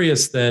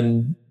curious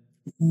then,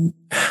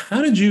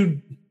 how did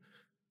you?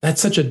 That's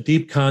such a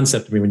deep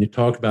concept to me when you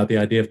talk about the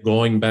idea of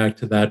going back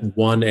to that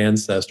one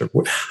ancestor.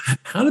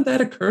 How did that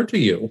occur to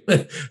you?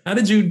 How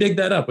did you dig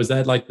that up? Was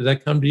that did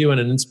that come to you in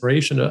an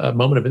inspiration, a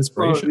moment of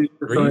inspiration?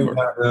 I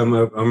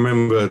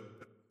remember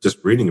just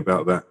reading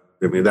about that.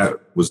 I mean, that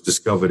was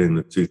discovered in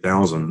the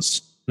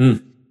 2000s.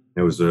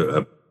 There was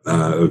a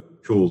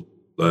cool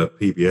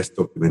PBS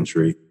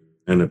documentary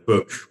and a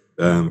book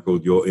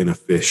called Your Inner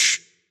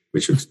Fish,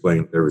 which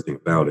explained everything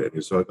about it.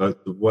 And so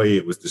the way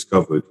it was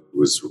discovered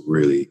was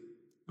really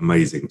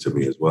amazing to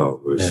me as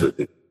well. There was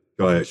a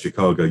guy at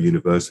Chicago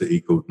University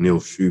called Neil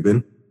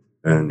Shubin,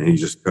 and he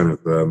just kind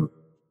of,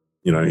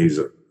 he's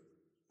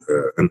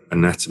an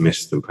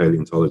anatomist and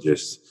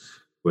paleontologist,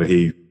 where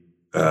he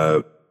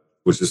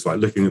was just like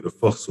looking at the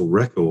fossil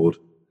record,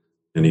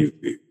 and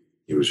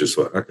he was just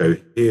like,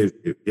 okay,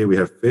 here we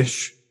have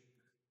fish,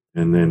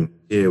 and then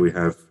here we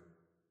have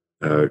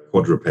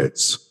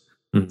quadrupeds.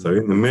 So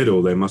in the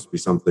middle, there must be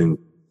something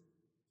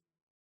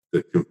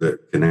that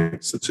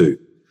connects the two.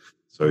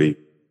 So he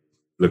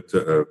looked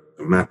at a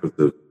map of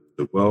the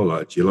world,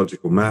 like a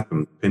geological map,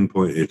 and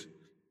pinpointed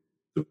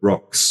the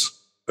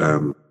rocks.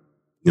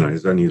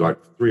 There's only like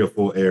 3 or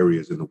 4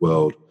 areas in the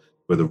world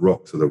where the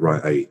rocks are the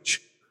right age.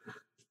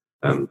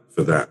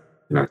 For that,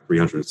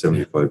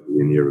 375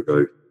 million year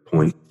ago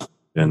point.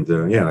 And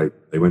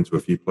they went to a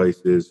few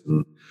places,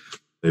 and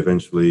they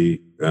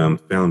eventually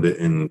found it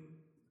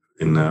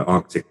in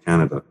Arctic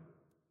Canada,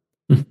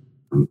 a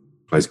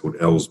place called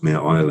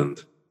Ellesmere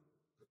Island.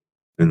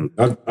 And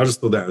I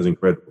just thought that was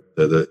incredible,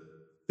 that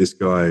this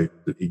guy,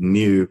 that he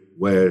knew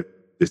where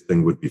this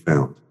thing would be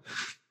found,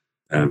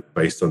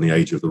 based on the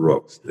age of the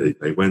rocks.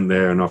 They went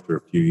there, and after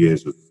a few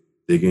years of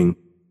digging,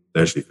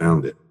 they actually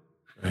found it.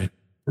 Right.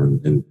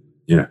 And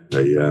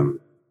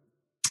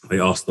they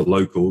asked the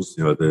locals,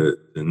 the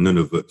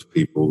Nunavut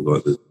people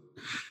that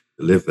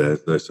live there.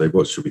 They say,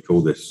 "What should we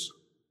call this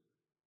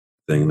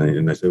thing?"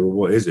 And they say, "Well,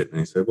 what is it?" And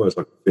he said, "Well, it's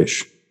like a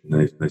fish."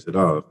 And they said,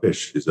 "Oh, a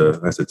fish that's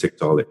a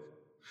Tiktaalika."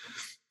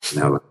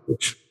 Now,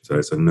 fish. So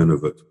it's a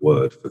Nunavut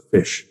word for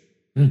fish.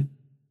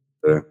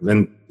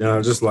 Then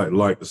I just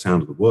like the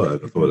sound of the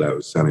word. I thought that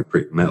was sounding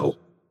pretty metal.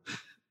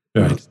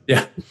 Right.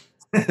 Yeah.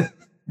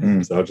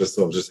 So I just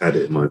sort of just had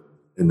it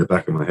in the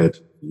back of my head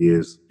for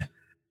years.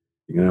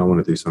 I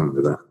want to do something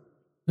with that.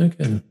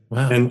 Okay.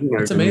 Wow. And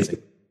that's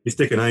amazing. You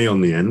stick an A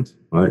on the end,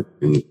 right?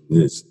 And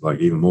it's like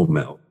even more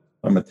metal.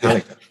 Like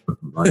Metallica.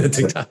 Like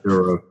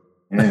Sepultura.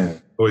 Yeah.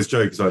 Always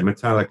joke, it's like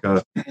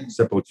Metallica,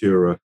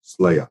 Sepultura,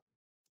 Slayer.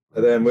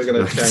 And then we're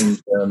going to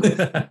change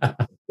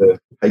the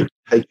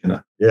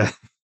HAKEN. Yeah.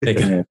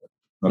 Yeah.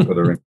 I've got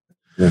a ring.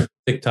 Yeah.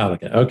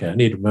 Tiktaalika. Okay, I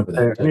need to remember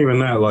that. And even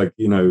that, like,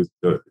 you know,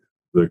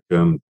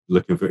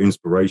 looking for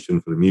inspiration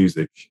for the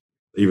music,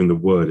 even the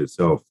word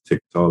itself,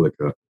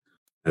 Tiktaalika,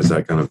 has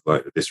that kind of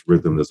like this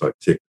rhythm that's like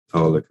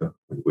Tiktaalika,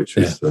 which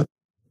is, you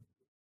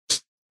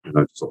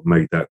know, sort of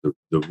made that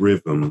the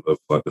rhythm of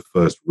like the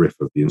first riff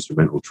of the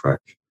instrumental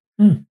track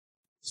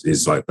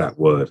is like that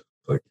word.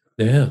 Like,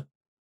 yeah.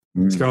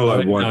 It's kind of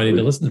like I need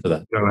to listen to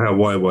that. You know how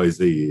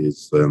YYZ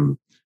is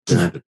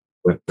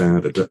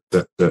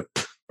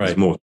it's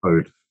more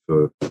code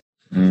for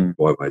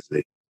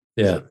YYZ.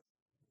 Yeah.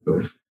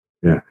 So,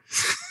 yeah.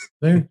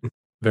 Very,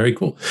 very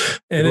cool.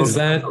 And is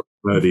that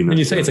when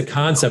you say it's a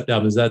concept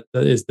album, is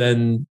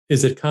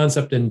it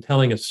concept in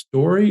telling a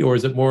story, or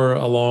is it more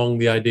along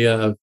the idea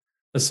of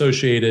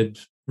associated,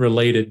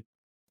 related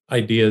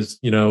ideas,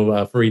 you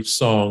know, for each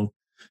song?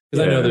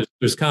 Because I know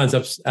there's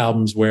concepts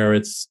albums where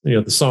it's, you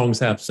know, the songs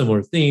have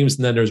similar themes,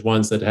 and then there's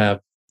ones that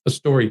have a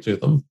story to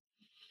them.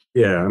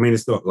 Yeah, I mean,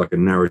 it's not like a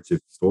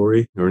narrative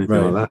story or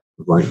anything like that.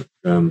 Like,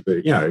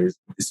 but yeah, it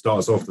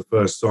starts off the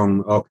first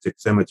song, Arctic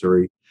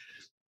Cemetery.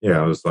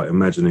 Yeah, I was like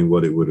imagining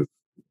what it would have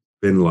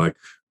been like,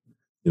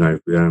 you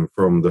know,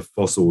 from the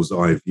fossil's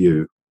eye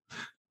view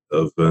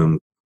of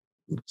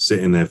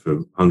sitting there for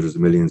hundreds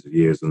of millions of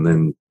years, and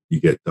then you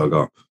get dug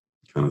up,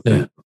 kind of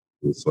thing.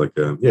 Yeah. It's like,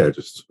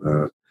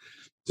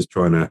 just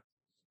trying to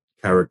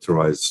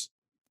characterize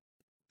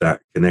that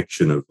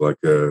connection of like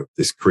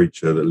this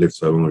creature that lived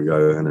so long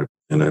ago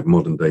and a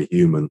modern day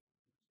human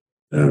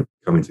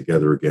coming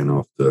together again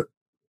after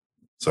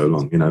so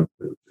long, you know,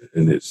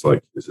 and it's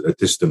like it's a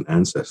distant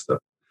ancestor.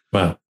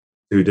 Wow.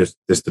 Two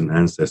distant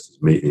ancestors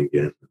meeting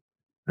again.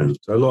 And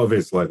so a lot of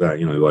it's like that,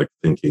 you know, like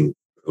thinking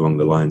along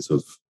the lines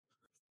of,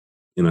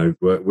 you know,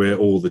 we're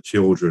all the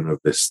children of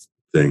this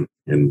thing,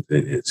 and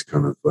it's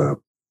kind of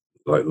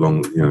like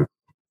long, you know,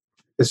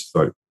 it's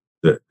like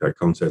that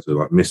concept of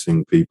like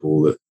missing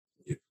people that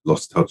you've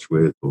lost touch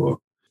with, or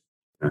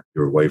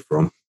you're away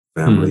from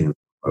family and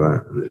like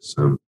that. And it's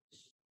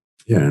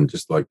and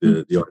just like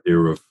the idea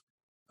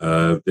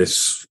of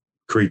this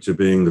creature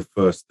being the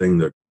first thing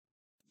that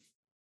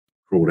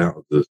crawled out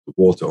of the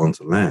water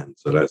onto land.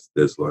 So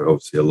there's like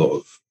obviously a lot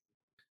of,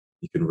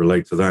 you can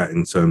relate to that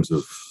in terms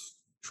of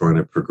trying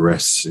to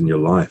progress in your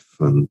life,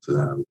 and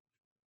you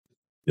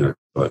know,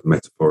 like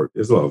metaphoric.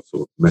 There's a lot of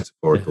sort of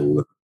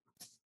metaphorical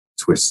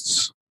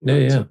twists.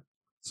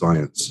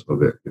 Science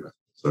of it. You know?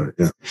 So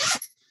yeah,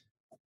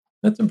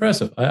 that's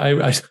impressive.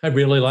 I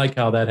really like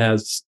how that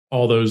has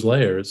all those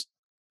layers.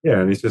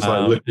 Yeah, and it's just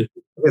like I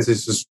guess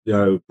it's just, you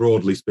know,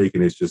 broadly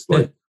speaking, it's just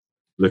like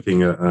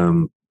looking at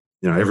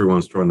you know,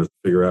 everyone's trying to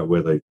figure out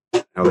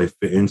how they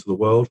fit into the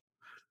world,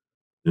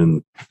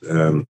 and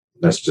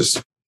that's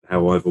just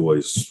how I've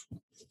always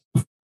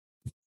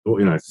thought.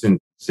 You know,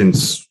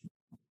 since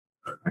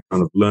I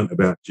kind of learnt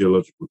about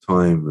geological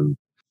time and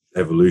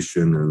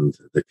evolution and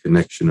the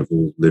connection of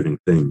all living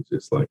things,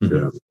 it's like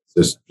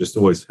just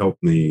always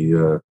helped me.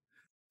 You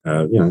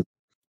know,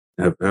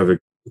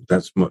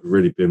 that's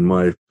really been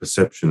my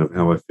perception of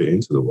how I fit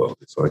into the world.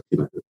 It's like, you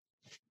know,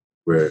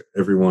 where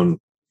everyone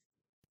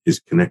is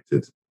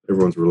connected,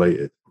 everyone's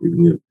related.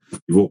 Even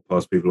you walk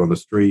past people on the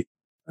street,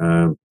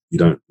 you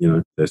don't, you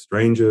know, they're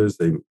strangers.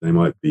 They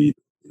might be,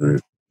 you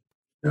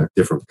know,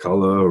 different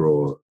color,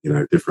 or, you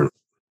know, different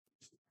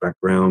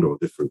background, or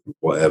different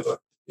whatever.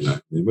 You know,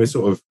 we're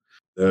sort of,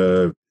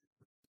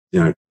 you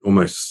know,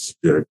 almost,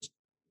 you know,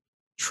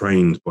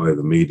 trained by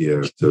the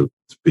media to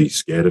be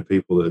scared of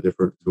people that are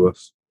different to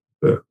us.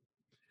 But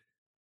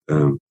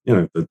you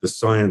know, the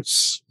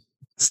science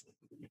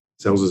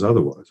tells us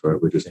otherwise, right?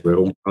 We're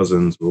all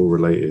cousins, we're all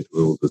related,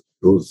 we're all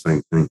the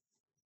same thing.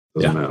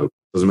 Doesn't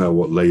matter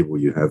what label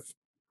you have.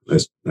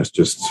 That's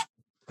just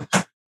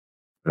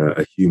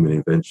a human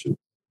invention.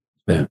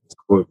 Yeah,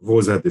 we've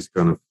always had this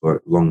kind of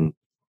like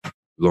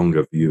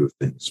longer view of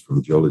things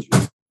from geology.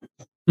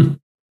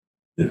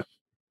 Yeah.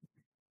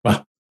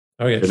 Wow.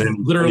 Okay. And then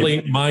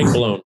literally mind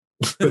blown.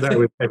 Put that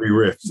with heavy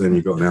riffs, then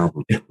you got an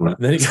album. Right?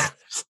 Then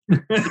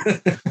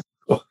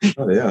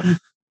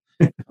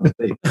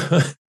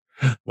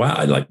wow,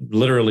 I like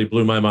literally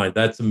blew my mind.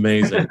 That's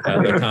amazing,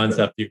 the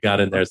concept you've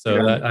got in there.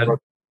 So I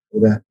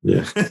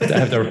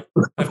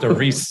have to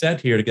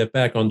reset here to get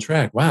back on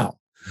track. Wow.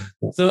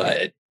 So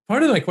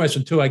part of my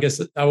question too, I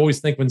guess I always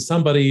think when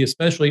somebody,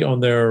 especially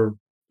on their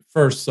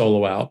first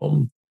solo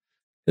album,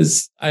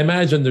 is I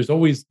imagine there's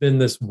always been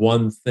this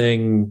one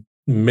thing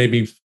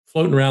maybe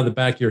floating around the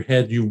back of your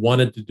head you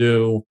wanted to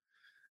do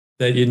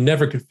that you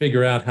never could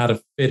figure out how to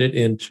fit it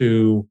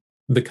into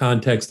the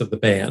context of the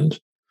band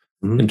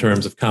in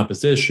terms of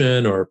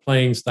composition or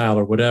playing style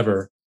or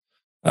whatever.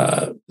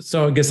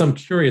 So I guess I'm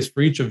curious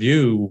for each of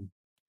you,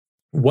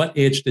 what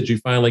itch did you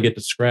finally get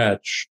to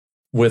scratch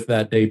with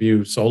that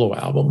debut solo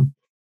album?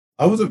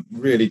 I wasn't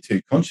really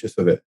too conscious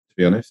of it, to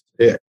be honest.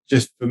 It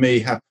just, for me,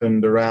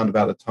 happened around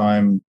about the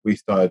time we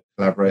started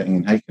collaborating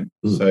in HAKEN.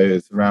 So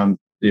it's around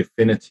the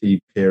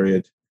affinity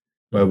period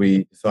where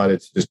we decided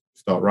to just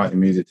start writing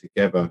music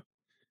together.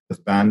 as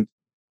a band.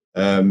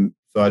 So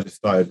I just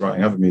started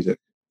writing other music.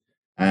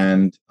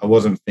 And I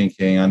wasn't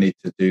thinking I need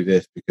to do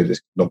this because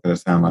it's not going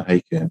to sound like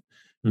HAKEN,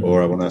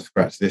 or I want to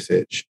scratch this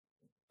itch.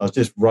 I was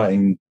just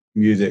writing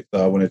music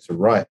that I wanted to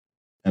write,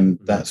 and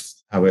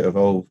that's how it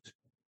evolved.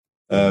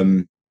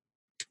 I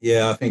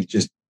think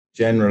just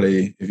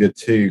generally, if you're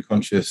too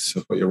conscious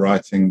of what you're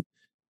writing,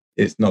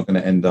 it's not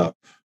going to end up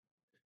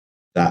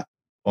that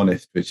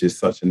honest, which is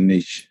such a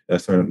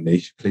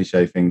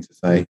cliche thing to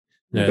say,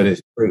 but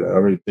it's true. I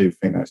really do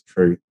think that's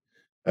true.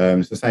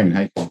 It's the same in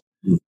HAKEN.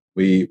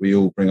 We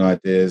all bring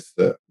ideas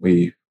that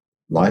we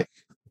like,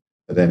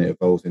 but then it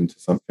evolves into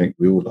something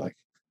we all like.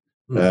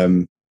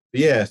 So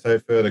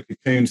for the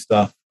Cocoon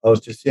stuff, I was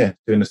just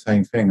doing the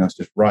same thing. I was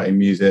just writing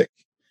music,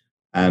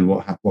 and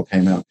what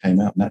came out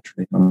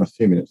naturally. I'm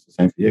assuming it's the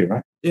same for you,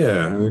 right?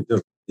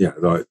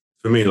 Like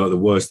for me, like the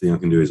worst thing I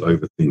can do is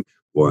overthink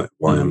why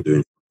I'm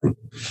doing something,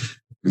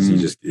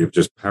 because it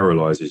just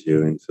paralyzes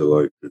you into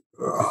like,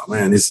 oh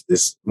man, this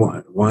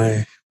why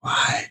what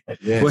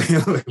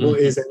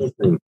is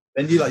anything?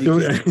 Then you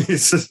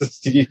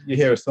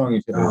hear a song,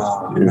 you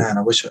go, man,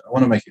 I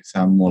want to make it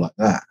sound more like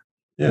that.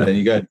 Yeah. And then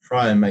you go and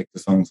try and make the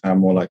song sound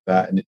more like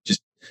that, and it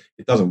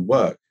doesn't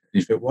work.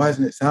 And you think, why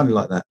isn't it sounding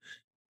like that?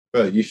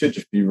 But you should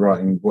just be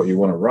writing what you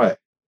want to write.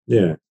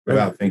 Yeah.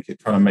 Without trying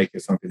to make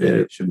it something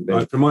that it shouldn't be.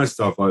 Like for my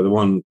stuff, like the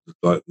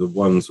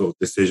one sort of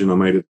decision I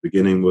made at the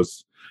beginning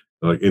was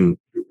like in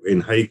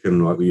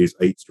HAKEN, like we use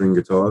 8-string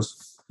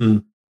guitars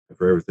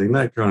for everything.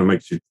 That kind of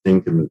makes you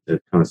think in a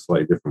kind of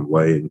slightly different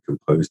way and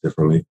compose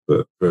differently.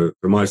 But for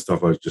my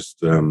stuff, I was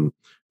just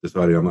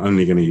decided I'm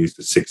only going to use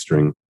the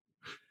 6-string,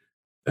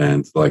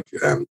 and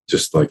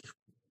just like,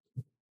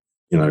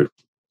 you know,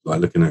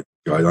 like looking at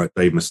a guy like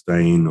Dave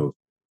Mustaine or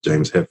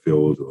James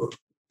Hetfield or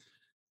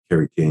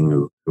Kerry King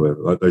or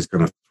whoever, like those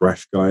kind of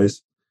thrash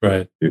guys,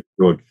 right? Who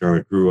kind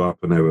of grew up,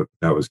 and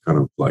that was kind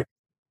of like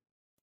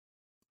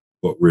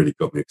what really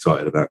got me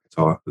excited about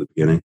guitar at the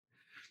beginning.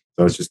 So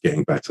I was just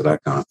getting back to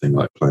that kind of thing,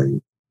 like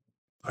playing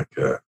like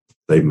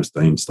Dave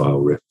Mustaine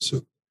style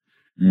riffs,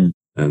 and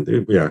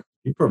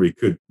you probably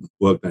could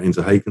work that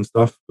into HAKEN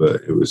stuff,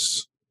 but it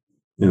was,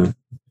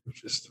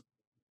 just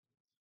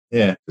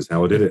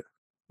how I did it.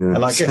 Yeah.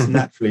 And I guess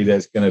naturally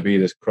there's going to be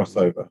this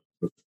crossover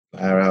with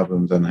our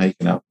albums and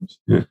HAKEN albums.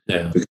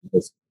 Because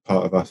it's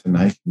part of us in the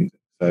HAKEN music.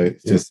 So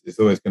it's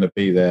always going to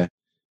be there.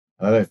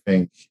 And I don't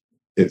think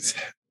it's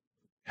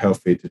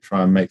healthy to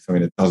try and make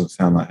something that doesn't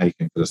sound like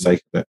HAKEN for the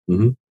sake of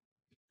it.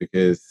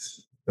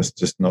 Because that's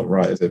just not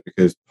right, is it?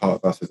 Because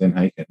part of us is in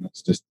HAKEN.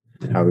 That's just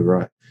how we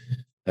write.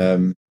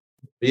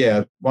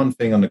 But one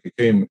thing on the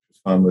Cocoon which was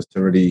fun was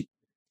to really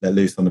let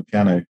loose on the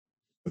piano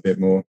a bit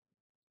more.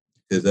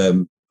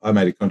 Because I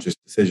made a conscious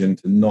decision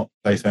to not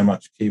play so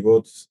much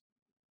keyboards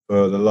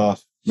for the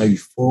last maybe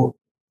 4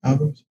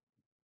 albums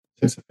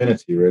since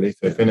Affinity, really.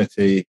 So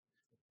Affinity,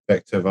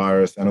 Vector,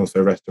 Virus, and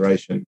also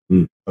Restoration.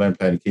 I don't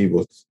play any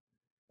keyboards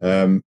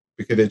because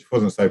it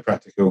wasn't so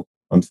practical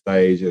on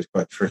stage. It was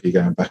quite tricky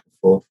going back and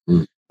forth.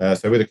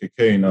 So with the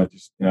Cocoon,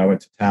 I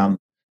went to town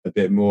a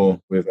bit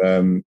more with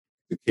the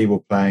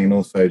keyboard playing, and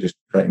also just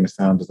creating the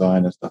sound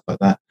design and stuff like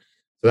that.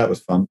 So that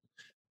was fun.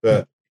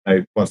 But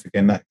once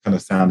again, that kind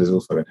of sound is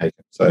also in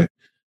HAKEN. So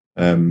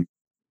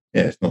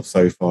it's not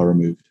so far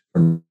removed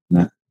from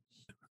that.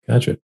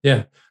 Gotcha.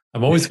 Yeah.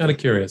 I'm always kind of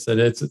curious. And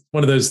it's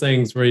one of those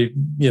things where,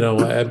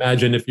 I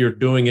imagine if you're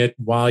doing it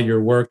while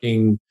you're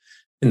working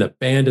in the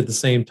band at the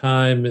same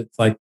time, it's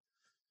like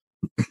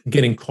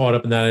getting caught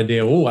up in that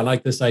idea. Oh, I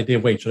like this idea.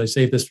 Wait, should I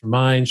save this for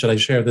mine? Should I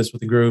share this with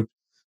the group?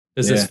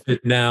 Does this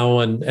fit now?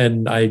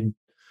 And I'm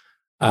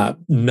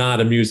not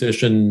a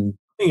musician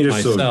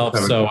myself,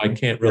 so I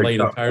can't relate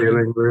entirely.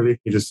 Feeling, really,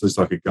 it's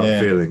like a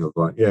gut feeling of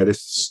like,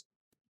 this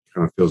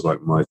kind of feels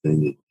like my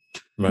thing.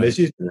 Right. There's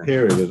usually a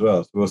period as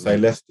well, so we'll say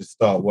let's just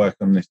start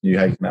working on this new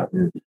HAKEN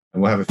album,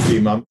 and we'll have a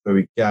few months where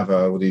we gather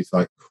all these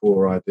like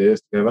core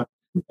ideas together.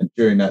 And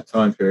during that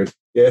time period,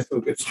 it's all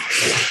good.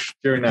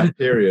 During that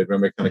period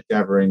when we're kind of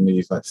gathering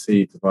these like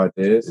seeds of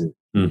ideas,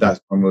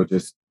 that's when we'll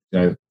just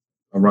I'm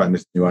writing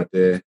this new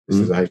idea. This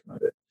is a HAKEN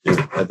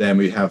idea, and then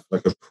we have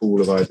like a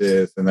pool of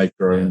ideas, and they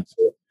grow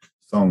into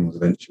songs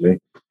eventually.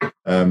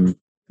 And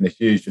it's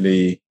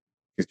usually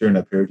because during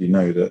that period,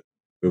 that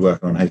we're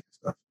working on HAKEN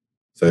stuff,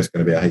 so it's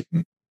going to be a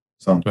HAKEN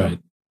song, right?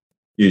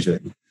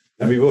 Usually.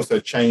 And we've also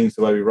changed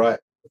the way we write.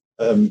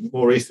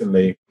 More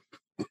recently,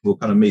 we'll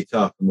kind of meet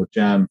up and we'll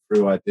jam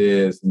through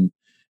ideas, and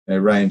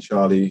Ray and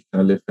Charlie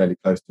kind of live fairly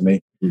close to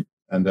me,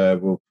 and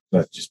we'll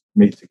just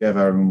meet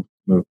together, and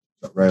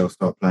Ray will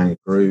start playing a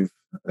groove,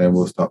 and then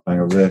we'll start playing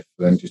a riff,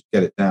 and then just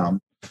get it down,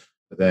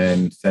 and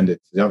then send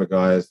it to the other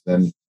guys,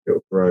 then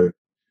it'll grow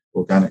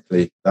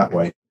organically that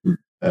way,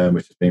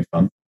 which has been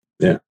fun.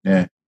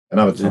 And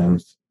other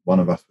times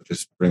one of us will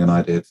just bring an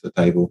idea to the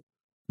table,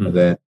 and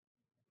then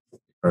it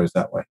grows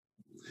that way.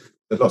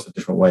 There's lots of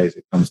different ways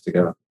it comes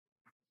together.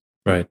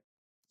 Right.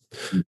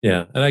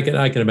 Yeah, and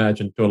I can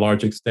imagine to a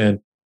large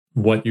extent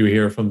what you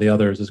hear from the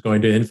others is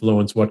going to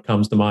influence what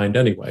comes to mind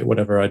anyway,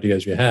 whatever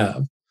ideas you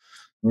have.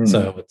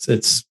 So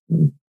it's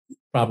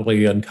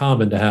probably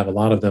uncommon to have a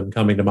lot of them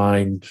coming to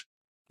mind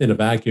in a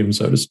vacuum,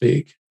 so to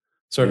speak.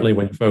 Certainly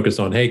when you focus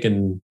on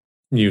HAKEN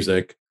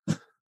music,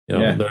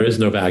 there is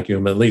no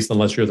vacuum, at least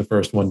unless you're the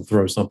first one to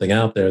throw something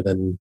out there,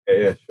 then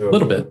sure. A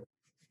little bit.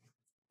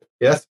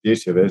 Yeah, that's the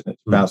beauty of it, isn't it?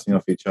 It's bouncing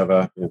off each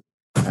other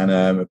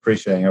and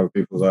appreciating other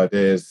people's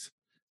ideas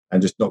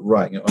and just not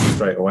writing it on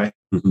straight away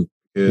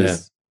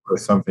because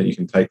there's something you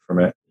can take from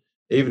it.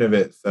 Even if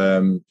it's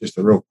just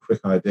a real quick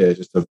idea,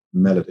 just a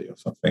melody or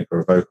something, or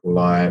a vocal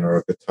line or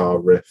a guitar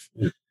riff,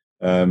 if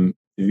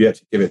you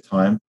actually give it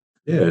time.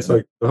 Yeah, it's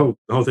like the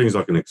whole thing is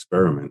like an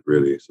experiment,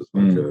 really. It's just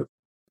like,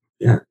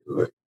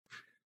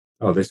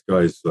 oh, this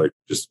guy's like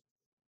just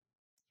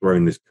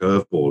throwing this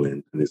curveball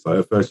in, and it's like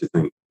at first you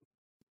think,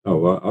 oh,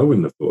 well, I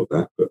wouldn't have thought of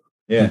that, but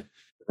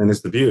and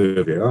it's the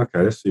beauty of it.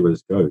 Okay, let's see where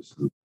this goes.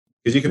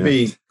 Because you can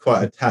be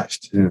quite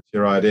attached to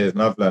your ideas,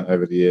 and I've learned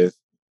over the years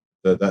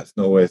that that's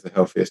not always the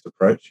healthiest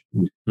approach.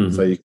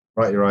 So you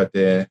write your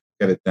idea,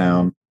 get it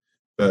down,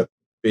 but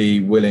be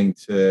willing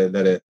to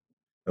let it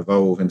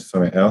evolve into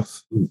something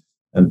else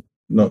and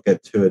not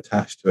get too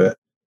attached to it.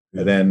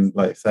 And then,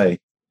 like I say,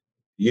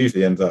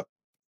 usually ends up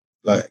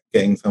like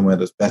getting somewhere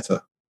that's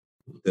better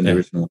than the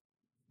original.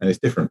 And it's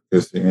different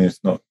because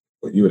it's not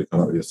what you would have come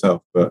up with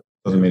yourself, but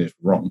doesn't mean it's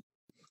wrong.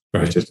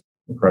 Right. It's just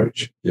an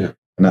approach. Yeah.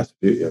 And that's the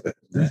beauty of it.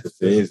 It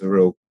is a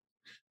real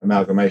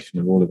amalgamation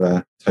of all of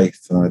our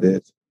tastes and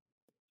ideas.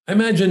 I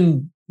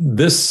imagine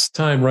this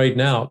time right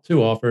now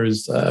too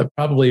offers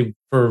probably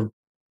for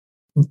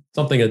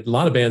something that a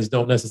lot of bands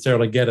don't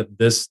necessarily get at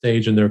this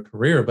stage in their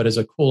career, but is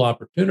a cool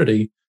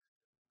opportunity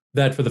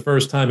that for the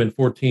first time in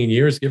 14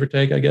 years, give or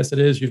take, I guess it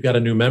is, you've got a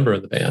new member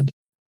in the band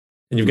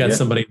and you've got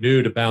somebody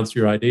new to bounce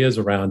your ideas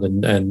around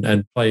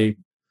and play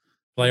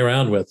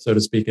around with, so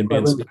to speak, and be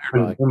inspired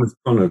by. When was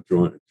Connor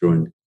joined?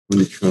 When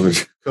was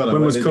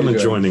Connor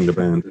joining the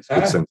band?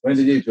 When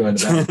did you join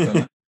the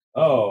band?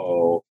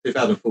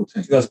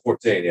 2014.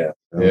 2014,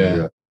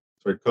 yeah.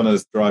 So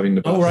Connor's driving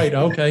the bus. Oh, right.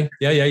 Okay.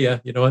 Yeah.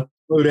 You know what?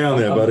 Slow down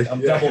there, buddy.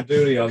 I'm double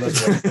duty on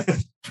this one.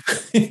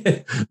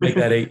 Make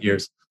that 8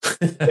 years.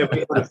 We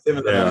had a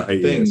similar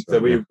thing. So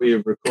we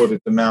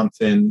recorded The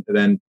Mountain, and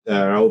then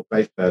our old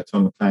bass player,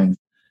 Tom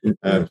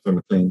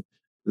McLean,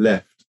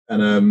 left.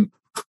 And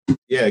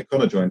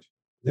Connor joined.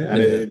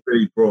 And it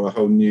really brought a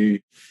whole new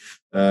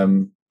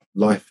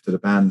life to the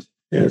band.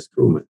 Yeah, it's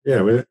cool, man.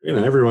 Yeah,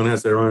 everyone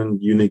has their own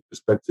unique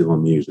perspective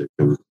on music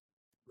and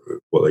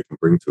what they can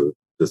bring to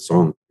the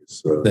song.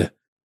 It's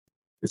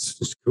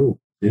just cool.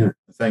 Yeah.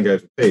 The same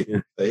goes with Pete.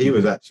 Yeah. So he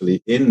was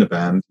actually in the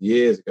band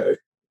years ago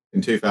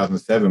in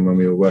 2007 when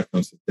we were working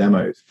on some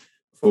demos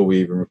before we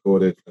even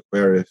recorded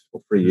Aquarius,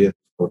 or 3 years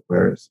before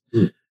Aquarius.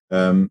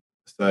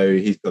 So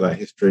he's got that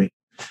history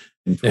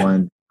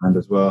entwined and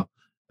as well.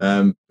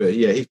 But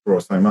he's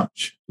brought so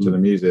much to the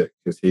music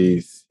because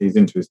he's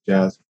into his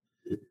jazz.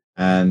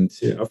 And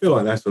I feel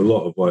like that's a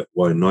lot of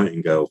why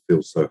Nightingale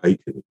feels so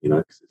HAKEN,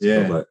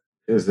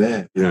 it was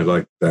there.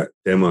 Like that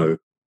demo,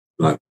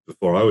 like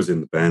before I was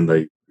in the band,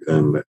 they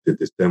did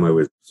this demo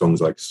with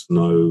songs like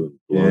Snow and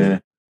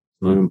Blind.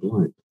 Snow and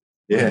Blind.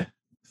 Yeah.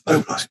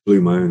 So much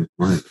blew my own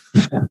mind.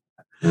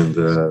 And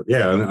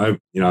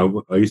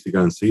I used to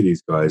go and see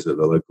these guys at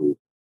the local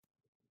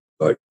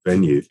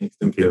venue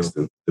in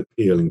Kingston, the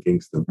Peel in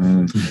Kingston.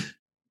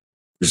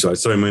 There's like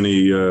so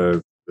many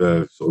sort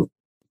of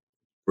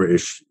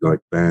British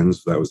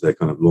bands. That was their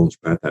kind of launch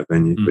pad, that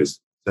venue. But it's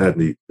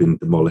sadly been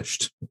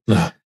demolished,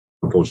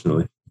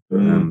 unfortunately.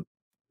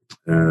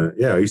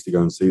 I used to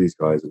go and see these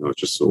guys, and I was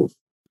just sort of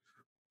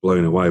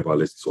blown away by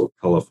this sort of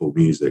colourful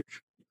music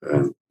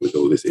with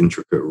all this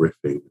intricate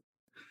riffing.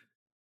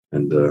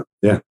 And it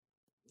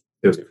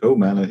was cool,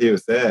 man. And he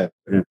was there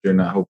during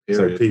that whole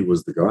period. So Pete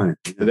was the guy.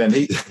 But then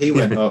he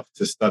went off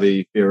to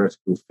study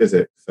theoretical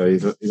physics, so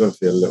he's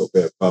obviously a little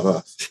bit above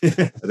us.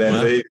 And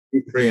then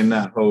he's bringing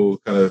that whole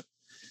kind of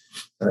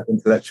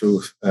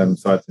intellectual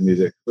side to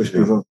music, which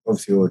we've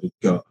obviously already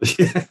got.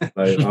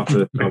 After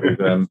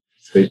the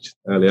speech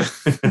earlier.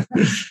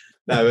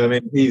 No, I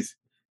mean he's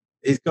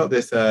got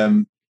this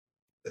different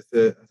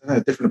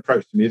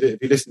approach to music.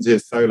 If you listen to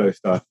his solo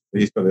stuff,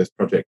 he's got this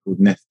project called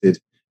Nested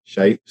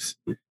Shapes,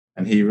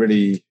 and he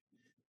really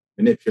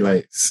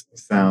manipulates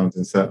sounds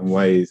in certain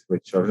ways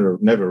which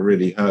I've never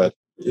really heard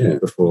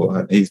before.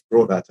 And he's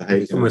brought that to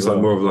HAKEN. It's almost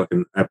like more of like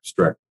an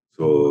abstract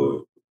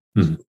or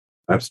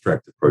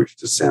abstract approach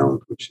to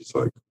sound, which is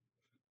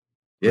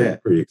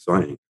pretty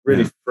exciting,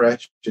 really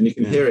fresh, and you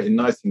can hear it in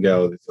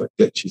Nightingale. There's like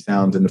glitchy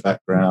sounds in the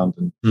background,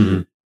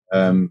 and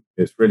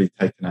it's really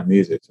taken our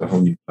music to a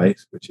whole new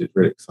place, which is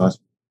really exciting.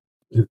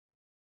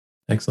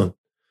 Excellent.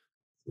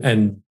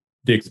 And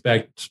do you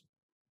expect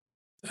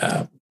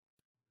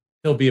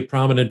he'll be a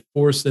prominent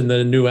force in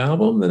the new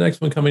album, the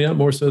next one coming out,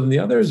 more so than the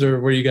others, or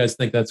where do you guys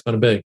think that's going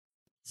to be?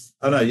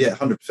 Oh no,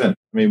 100%. I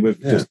mean, we've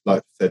just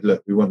said,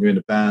 look, we want you in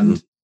the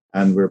band,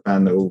 and we're a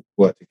band that will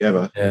work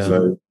together.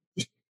 So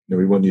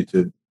we want you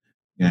to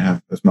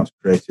have as much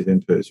creative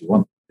input as you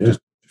want. Just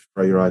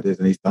throw your ideas,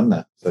 and he's done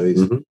that. So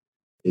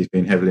he's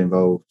been heavily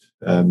involved,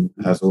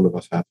 as all of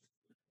us have,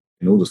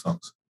 in all the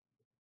songs.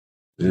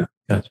 Yeah,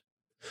 gotcha.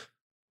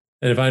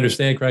 And if I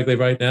understand correctly,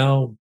 right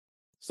now,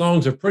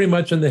 songs are pretty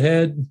much in the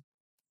head.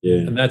 Yeah.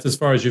 And that's as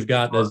far as you've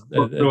gotten as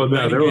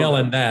Nightingale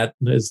and that.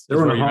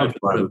 They're on a hard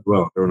drive as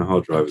well. They're on a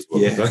hard drive as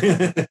well.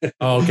 Yeah.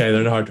 Oh, okay.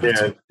 They're on a hard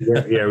drive.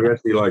 Yeah. We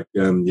actually like,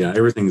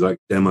 everything's like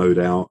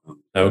demoed out.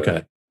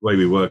 Okay. The way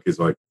we work is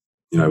like,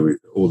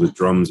 all the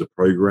drums are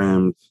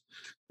programmed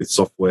with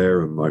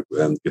software, and like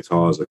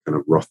guitars are kind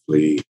of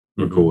roughly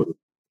recorded.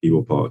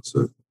 Keyboard parts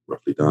are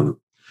roughly done.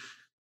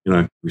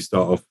 We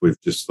start off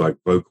with just like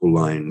vocal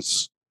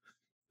lines,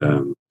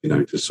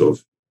 just sort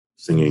of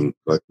singing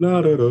like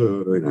la da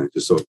da,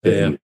 just sort of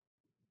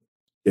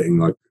getting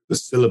like the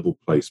syllable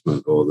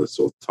placement or the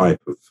sort of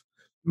type of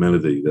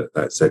melody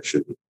that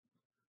section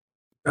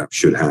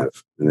should have,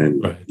 and then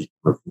you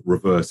kind of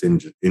reverse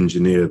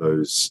engineer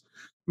those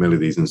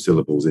melodies and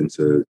syllables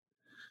into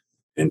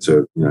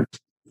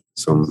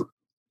some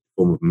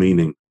form of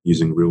meaning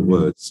using real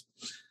words.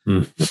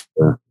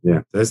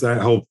 There's that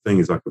whole thing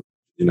is like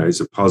it's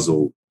a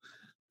puzzle.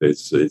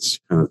 It's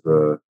kind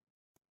of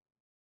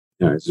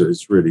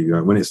it's really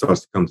when it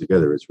starts to come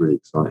together, it's really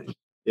exciting.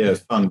 Yeah,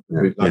 it's fun.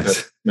 Like I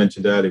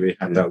mentioned earlier, we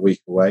had that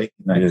week away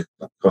in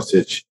a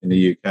cottage in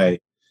the UK,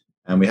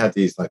 and we had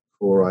these like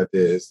core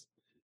ideas.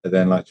 And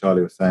then, like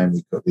Charlie was saying,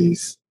 we got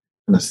these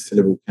kind of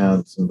syllable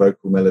counts and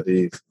vocal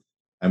melodies,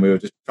 and we were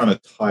just trying to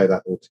tie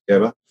that all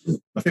together.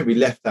 I think we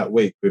left that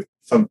week with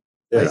some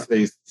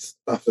basically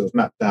stuff that was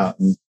mapped out.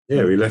 And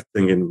we left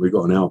thinking we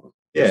got an album.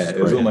 Yeah, it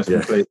was almost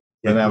complete.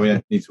 So now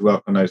we need to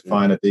work on those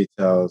finer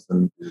details,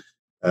 and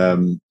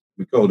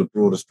we've got all the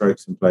broader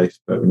strokes in place,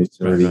 but we need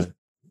to really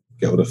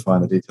get all the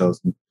finer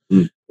details and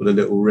all the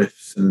little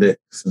riffs and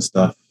licks and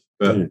stuff.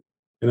 But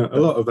a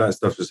lot of that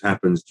stuff just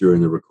happens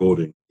during the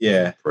recording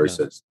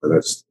process. So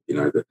that's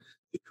the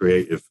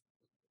creative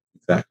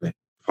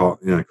part.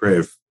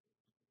 Creative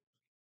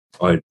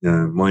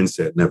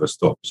mindset never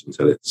stops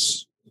until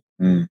it's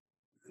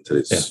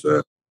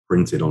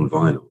printed on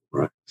vinyl,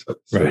 right?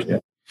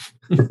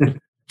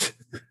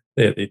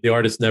 The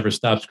artist never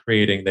stops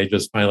creating. They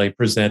just finally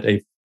present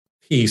a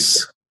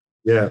piece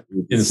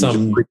in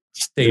some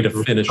state of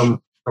finish.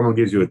 Someone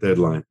gives you a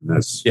deadline, and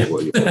that's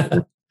what you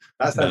want.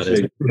 That's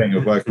actually the thing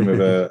of working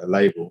with a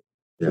label.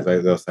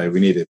 Because they'll say, we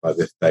need it by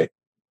this date,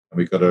 and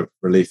we've got to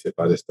release it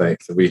by this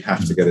date, so we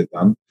have to get it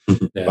done.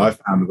 But I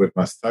found with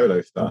my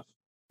solo stuff,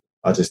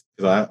 because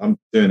I'm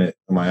doing it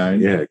on my own.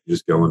 Yeah, you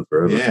just go on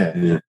forever.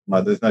 Yeah.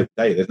 Like there's no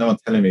date. There's no one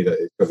telling me that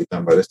it's got to be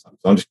done by this time.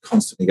 So I'm just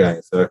constantly going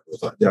in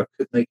circles. Like, I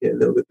could make it a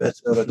little bit better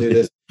if I do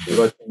this. If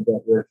I change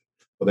that riff.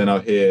 But then I'll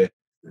hear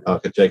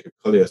like a Jacob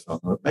Collier song.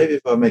 Like, maybe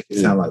if I make it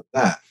sound like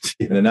that,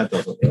 and then that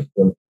doesn't work.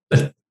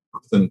 Then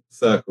constant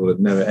circle that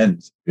never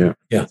ends. Yeah.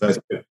 So it's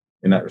good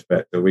in that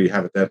respect that we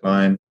have a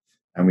deadline,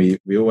 and we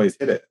always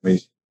hit it.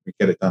 We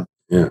get it done.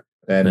 Yeah.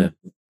 Then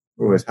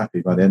we're always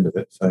happy by the end of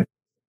it. So.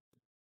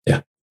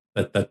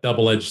 That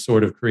double-edged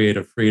sort of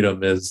creative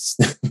freedom is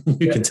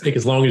you can take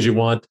as long as you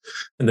want,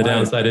 and the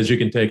downside is you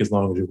can take as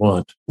long as you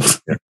want.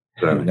 It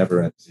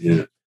never ends.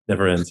 Yeah,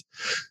 never ends.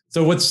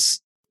 So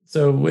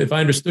if I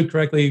understood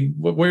correctly,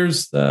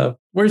 where's the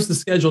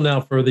schedule now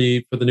for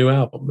the new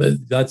album?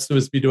 That's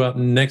supposed to be due out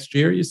next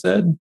year, you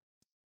said?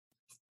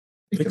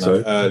 I think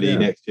so. Early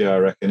next year, I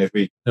reckon. If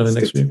we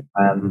next year.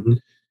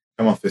 Come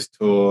off this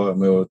tour, and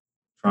we'll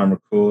try and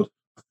record.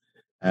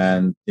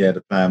 And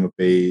the plan would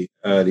be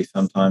early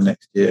sometime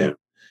next year,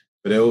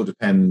 but it all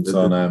depends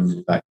on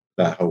that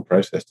whole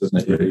process, doesn't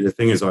it? Really? The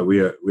thing is, like we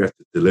have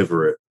to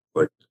deliver it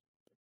like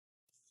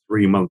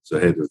 3 months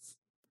ahead of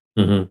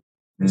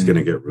it's going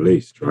to get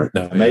released, right?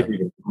 And maybe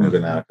even longer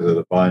now because of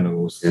the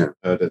vinyls. I've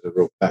heard there's a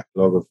real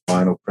backlog of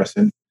vinyl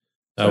pressing.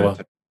 So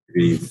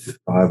maybe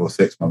 5 or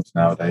 6 months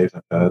nowadays,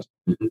 I've heard.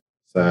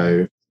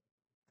 So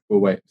we'll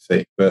wait and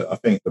see. But I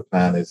think the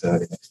plan is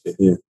early next year.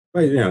 Yeah.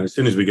 But as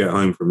soon as we get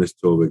home from this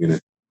tour, we're going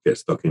to get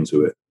stuck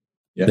into it.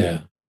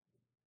 Yeah.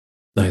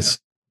 Nice.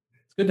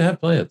 It's good to have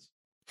plans.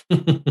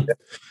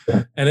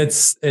 And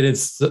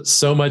it's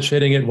so much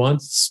hitting at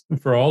once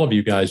for all of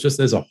you guys, just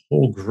as a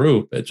whole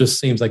group. It just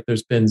seems like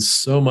there's been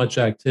so much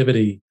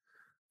activity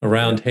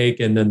around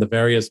HAKEN and the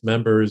various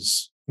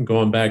members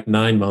going back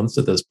 9 months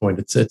at this point.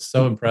 It's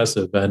so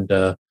impressive. And,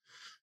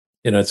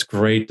 it's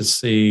great to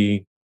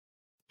see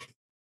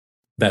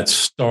that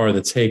star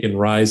that's HAKEN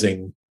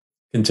rising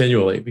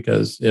continually,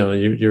 because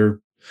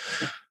you're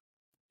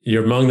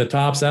among the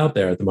tops out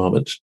there at the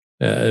moment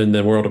in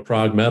the world of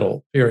prog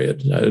metal,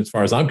 period. As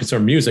far as I'm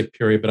concerned, music,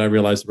 period. But I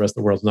realize the rest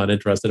of the world's not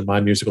interested in my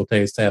musical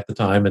tastes half the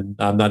time, and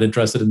I'm not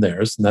interested in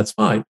theirs, and that's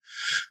fine.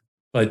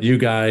 But you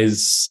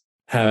guys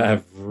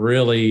have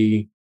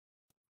really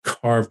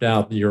carved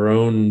out your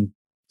own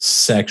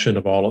section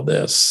of all of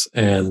this,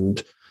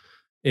 and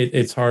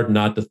it's hard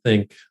not to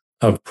think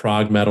of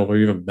prog metal or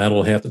even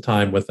metal half the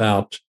time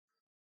without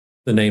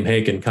the name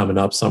HAKEN coming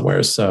up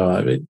somewhere.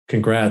 So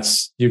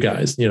congrats, you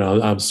guys.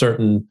 I'm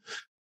certain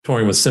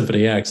touring with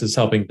Symphony X is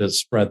helping to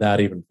spread that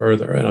even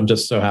further. And I'm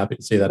just so happy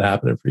to see that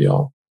happening for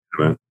y'all.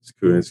 It's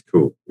cool. It's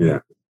cool. Yeah.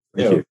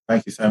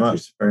 Thank you so much.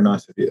 It's very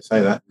nice of you to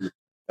say that.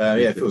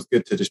 It feels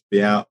good to just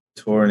be out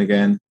touring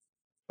again,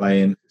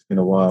 playing. It's been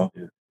a while.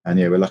 And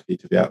yeah, we're lucky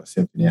to be out with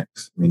Symphony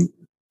X. I mean,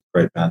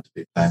 great band to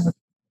be playing with.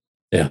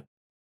 Yeah.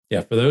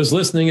 For those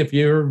listening, if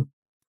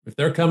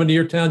they're coming to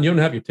your town, you don't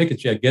have your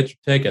tickets yet, get your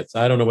tickets.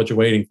 I don't know what you're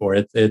waiting for.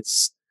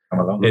 It's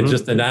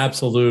just an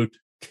absolute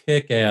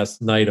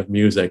kick-ass night of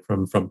music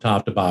from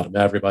top to bottom.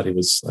 Everybody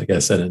was, like I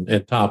said,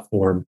 in top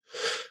form.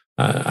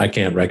 I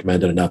can't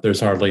recommend it enough.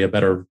 There's hardly a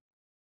better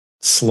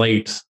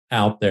slate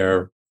out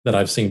there that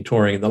I've seen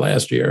touring in the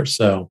last year.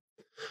 So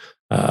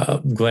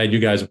glad you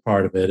guys are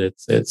part of it.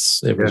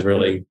 It was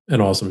really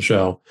an awesome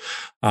show.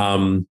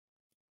 And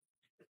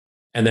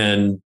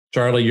then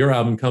Charlie, your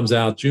album comes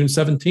out June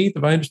 17th,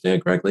 if I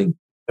understand correctly.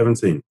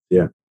 17th,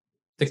 yeah.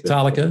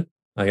 Tiktaalika.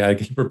 I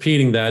keep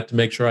repeating that to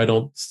make sure I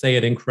don't say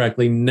it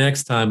incorrectly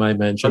next time I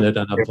mention it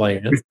and I'm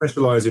playing it. We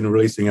specialize in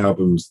releasing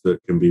albums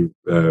that can be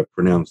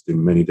pronounced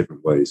in many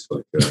different ways.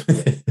 Like,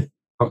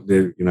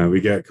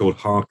 we get called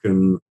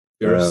HAKEN,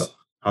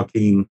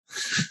 HAKEN.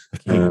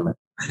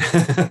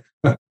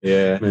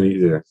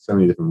 So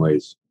many different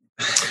ways.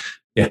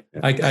 Yeah,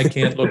 I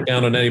can't look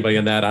down on anybody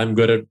in that. I'm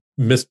good at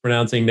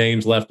mispronouncing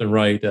names left and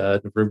right,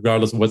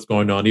 regardless of what's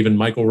going on. Even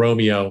Michael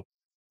Romeo,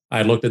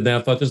 I looked at that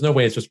and thought, there's no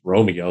way it's just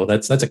Romeo.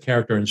 That's a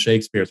character in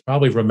Shakespeare. It's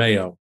probably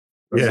Romeo.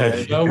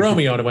 Yeah. So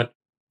Romeo, and I went,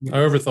 I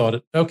overthought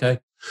it. Okay.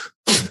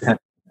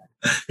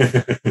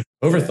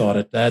 Overthought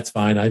it. That's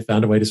fine. I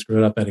found a way to screw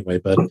it up anyway.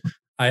 But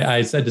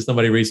I said to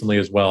somebody recently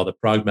as well that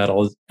prog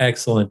metal is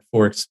excellent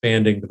for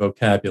expanding the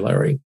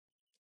vocabulary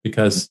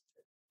because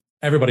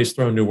everybody's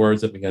throwing new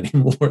words at me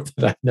anymore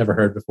that I've never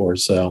heard before.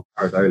 So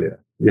Pareidolia.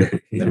 Yeah.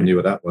 Never knew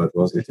what that word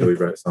was until we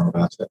wrote a song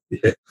about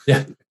it.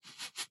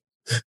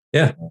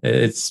 Yeah.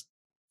 It's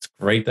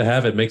great to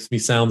have it. Makes me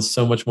sound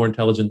so much more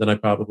intelligent than I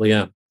probably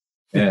am.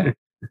 Yeah.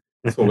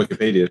 That's what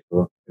Wikipedia is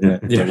for. Yeah.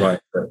 Right.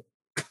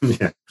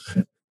 Yeah.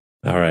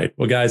 All right.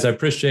 Well, guys, I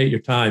appreciate your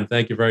time.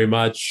 Thank you very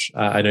much.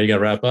 I know you got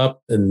to wrap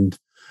up. And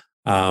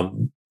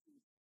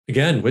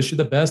again, wish you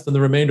the best on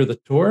the remainder of the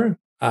tour.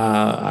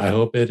 I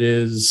hope it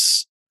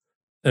is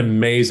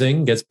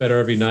amazing, gets better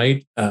every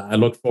night. I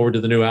look forward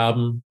to the new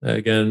album.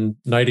 Again,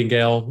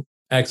 Nightingale,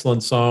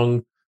 excellent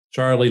song.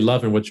 Charlie,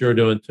 loving what you're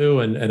doing too.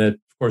 And of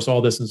course,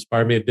 all this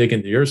inspired me to dig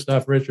into your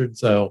stuff, Richard.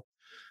 So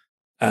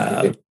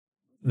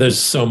there's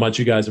so much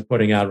you guys are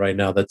putting out right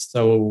now that's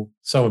so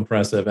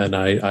impressive. And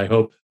I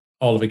hope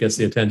all of it gets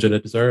the attention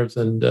it deserves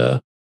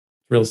and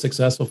real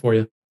successful for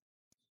you.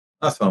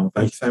 That's fun.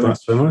 Thank you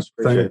so much.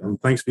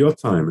 Thanks for your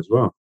time as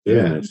well.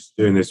 Yeah, just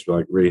doing this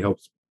really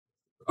helps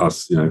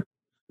us,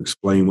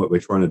 explain what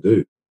we're trying to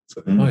do.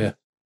 So, Oh yeah,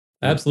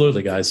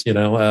 absolutely, guys.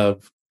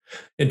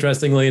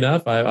 Interestingly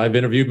enough, I've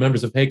interviewed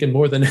members of HAKEN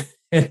more than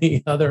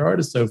any other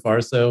artist so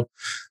far. So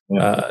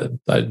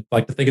I'd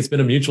like to think it's been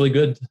a mutually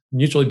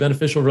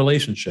beneficial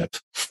relationship.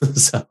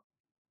 So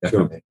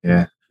definitely,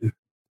 yeah.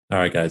 All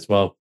right, guys.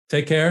 Well,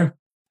 take care.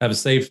 Have a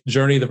safe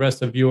journey the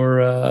rest of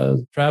your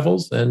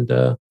travels, and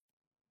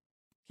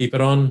keep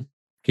it on.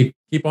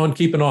 Keep on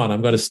keeping on.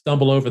 I'm going to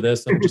stumble over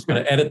this. I'm just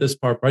going to edit this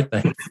part right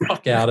the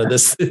fuck out of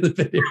this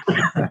video.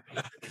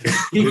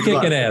 Keep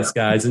kicking ass,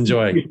 guys.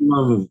 Enjoy. Keeping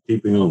on.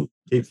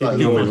 Keep on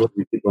with what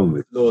we keep on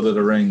with. Lord of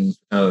the Rings,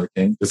 Return of the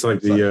King. It's like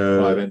the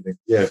five endings.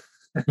 Yeah.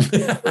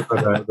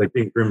 The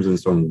King Crimson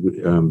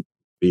song.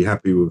 Be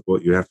happy with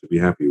what you have to be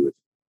happy with.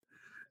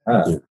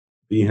 Yeah.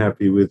 Be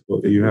happy with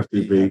what you have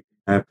to be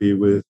happy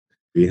with.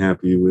 Be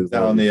happy with. Is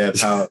that on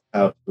the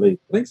Power to Believe?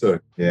 I think so.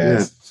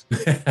 Yes.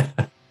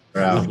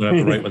 I'm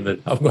going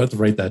to have to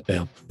write that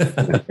down.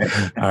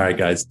 All right,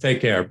 guys. Take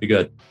care. Be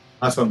good.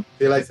 Awesome.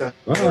 See you later.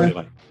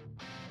 Bye.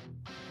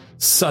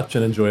 Such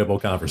an enjoyable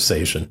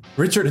conversation.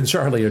 Richard and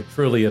Charlie are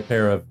truly a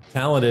pair of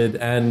talented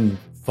and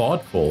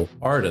thoughtful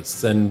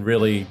artists and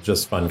really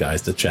just fun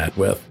guys to chat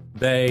with.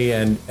 They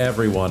and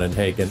everyone in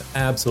HAKEN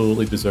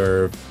absolutely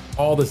deserve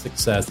all the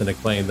success and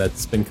acclaim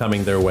that's been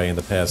coming their way in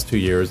the past 2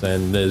 years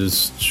and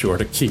is sure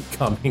to keep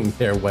coming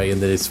their way in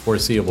this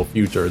foreseeable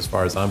future as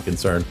far as I'm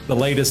concerned. The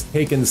latest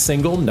HAKEN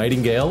single,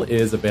 Nightingale,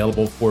 is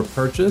available for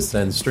purchase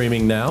and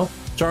streaming now.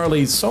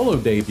 Charlie's solo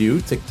debut,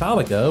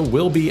 Tiktaalika,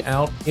 will be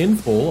out in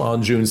full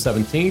on June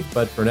 17th,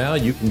 but for now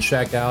you can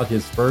check out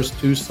his first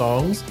 2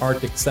 songs,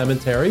 Arctic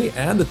Cemetery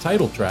and the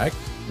title track,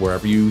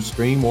 wherever you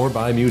stream or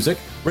buy music.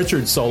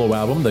 Richard's solo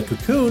album, The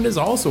Cocoon, is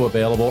also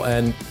available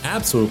and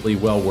absolutely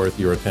well worth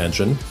your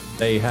attention.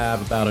 They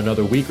have about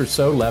another week or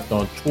so left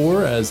on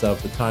tour as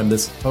of the time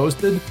this is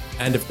posted.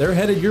 And if they're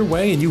headed your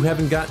way and you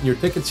haven't gotten your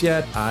tickets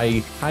yet,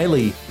 I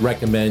highly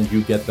recommend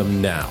you get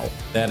them now.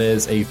 That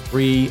is a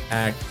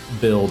 3-act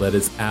bill that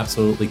is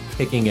absolutely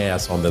kicking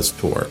ass on this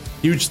tour.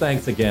 Huge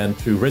thanks again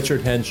to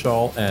Richard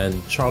Henshall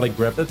and Charlie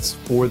Griffiths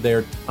for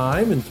their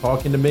time and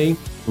talking to me.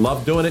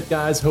 Love doing it,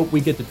 guys. Hope we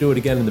get to do it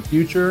again in the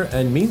future.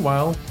 And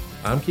meanwhile,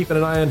 I'm keeping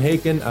an eye on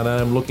HAKEN, and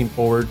I'm looking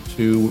forward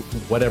to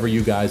whatever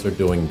you guys are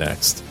doing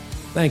next.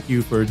 Thank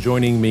you for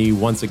joining me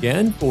once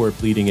again for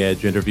Bleeding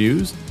Edge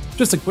Interviews.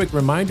 Just a quick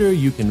reminder,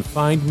 you can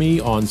find me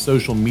on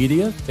social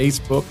media,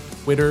 Facebook,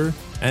 Twitter,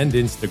 and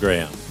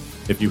Instagram.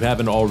 If you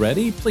haven't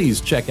already, please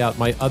check out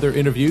my other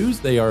interviews.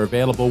 They are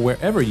available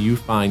wherever you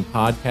find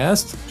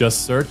podcasts.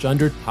 Just search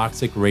under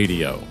Toxic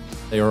Radio.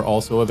 They are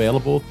also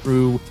available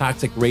through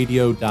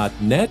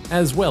toxicradio.net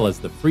as well as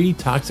the free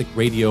Toxic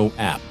Radio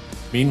app.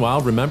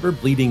 Meanwhile, remember,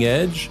 Bleeding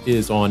Edge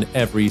is on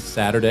every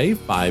Saturday,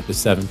 5 to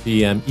 7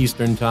 p.m.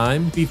 Eastern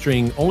Time,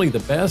 featuring only the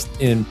best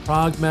in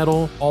prog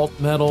metal, alt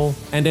metal,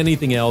 and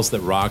anything else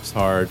that rocks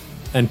hard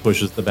and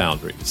pushes the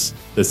boundaries.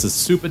 This is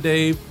Super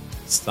Dave,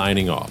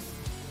 signing off.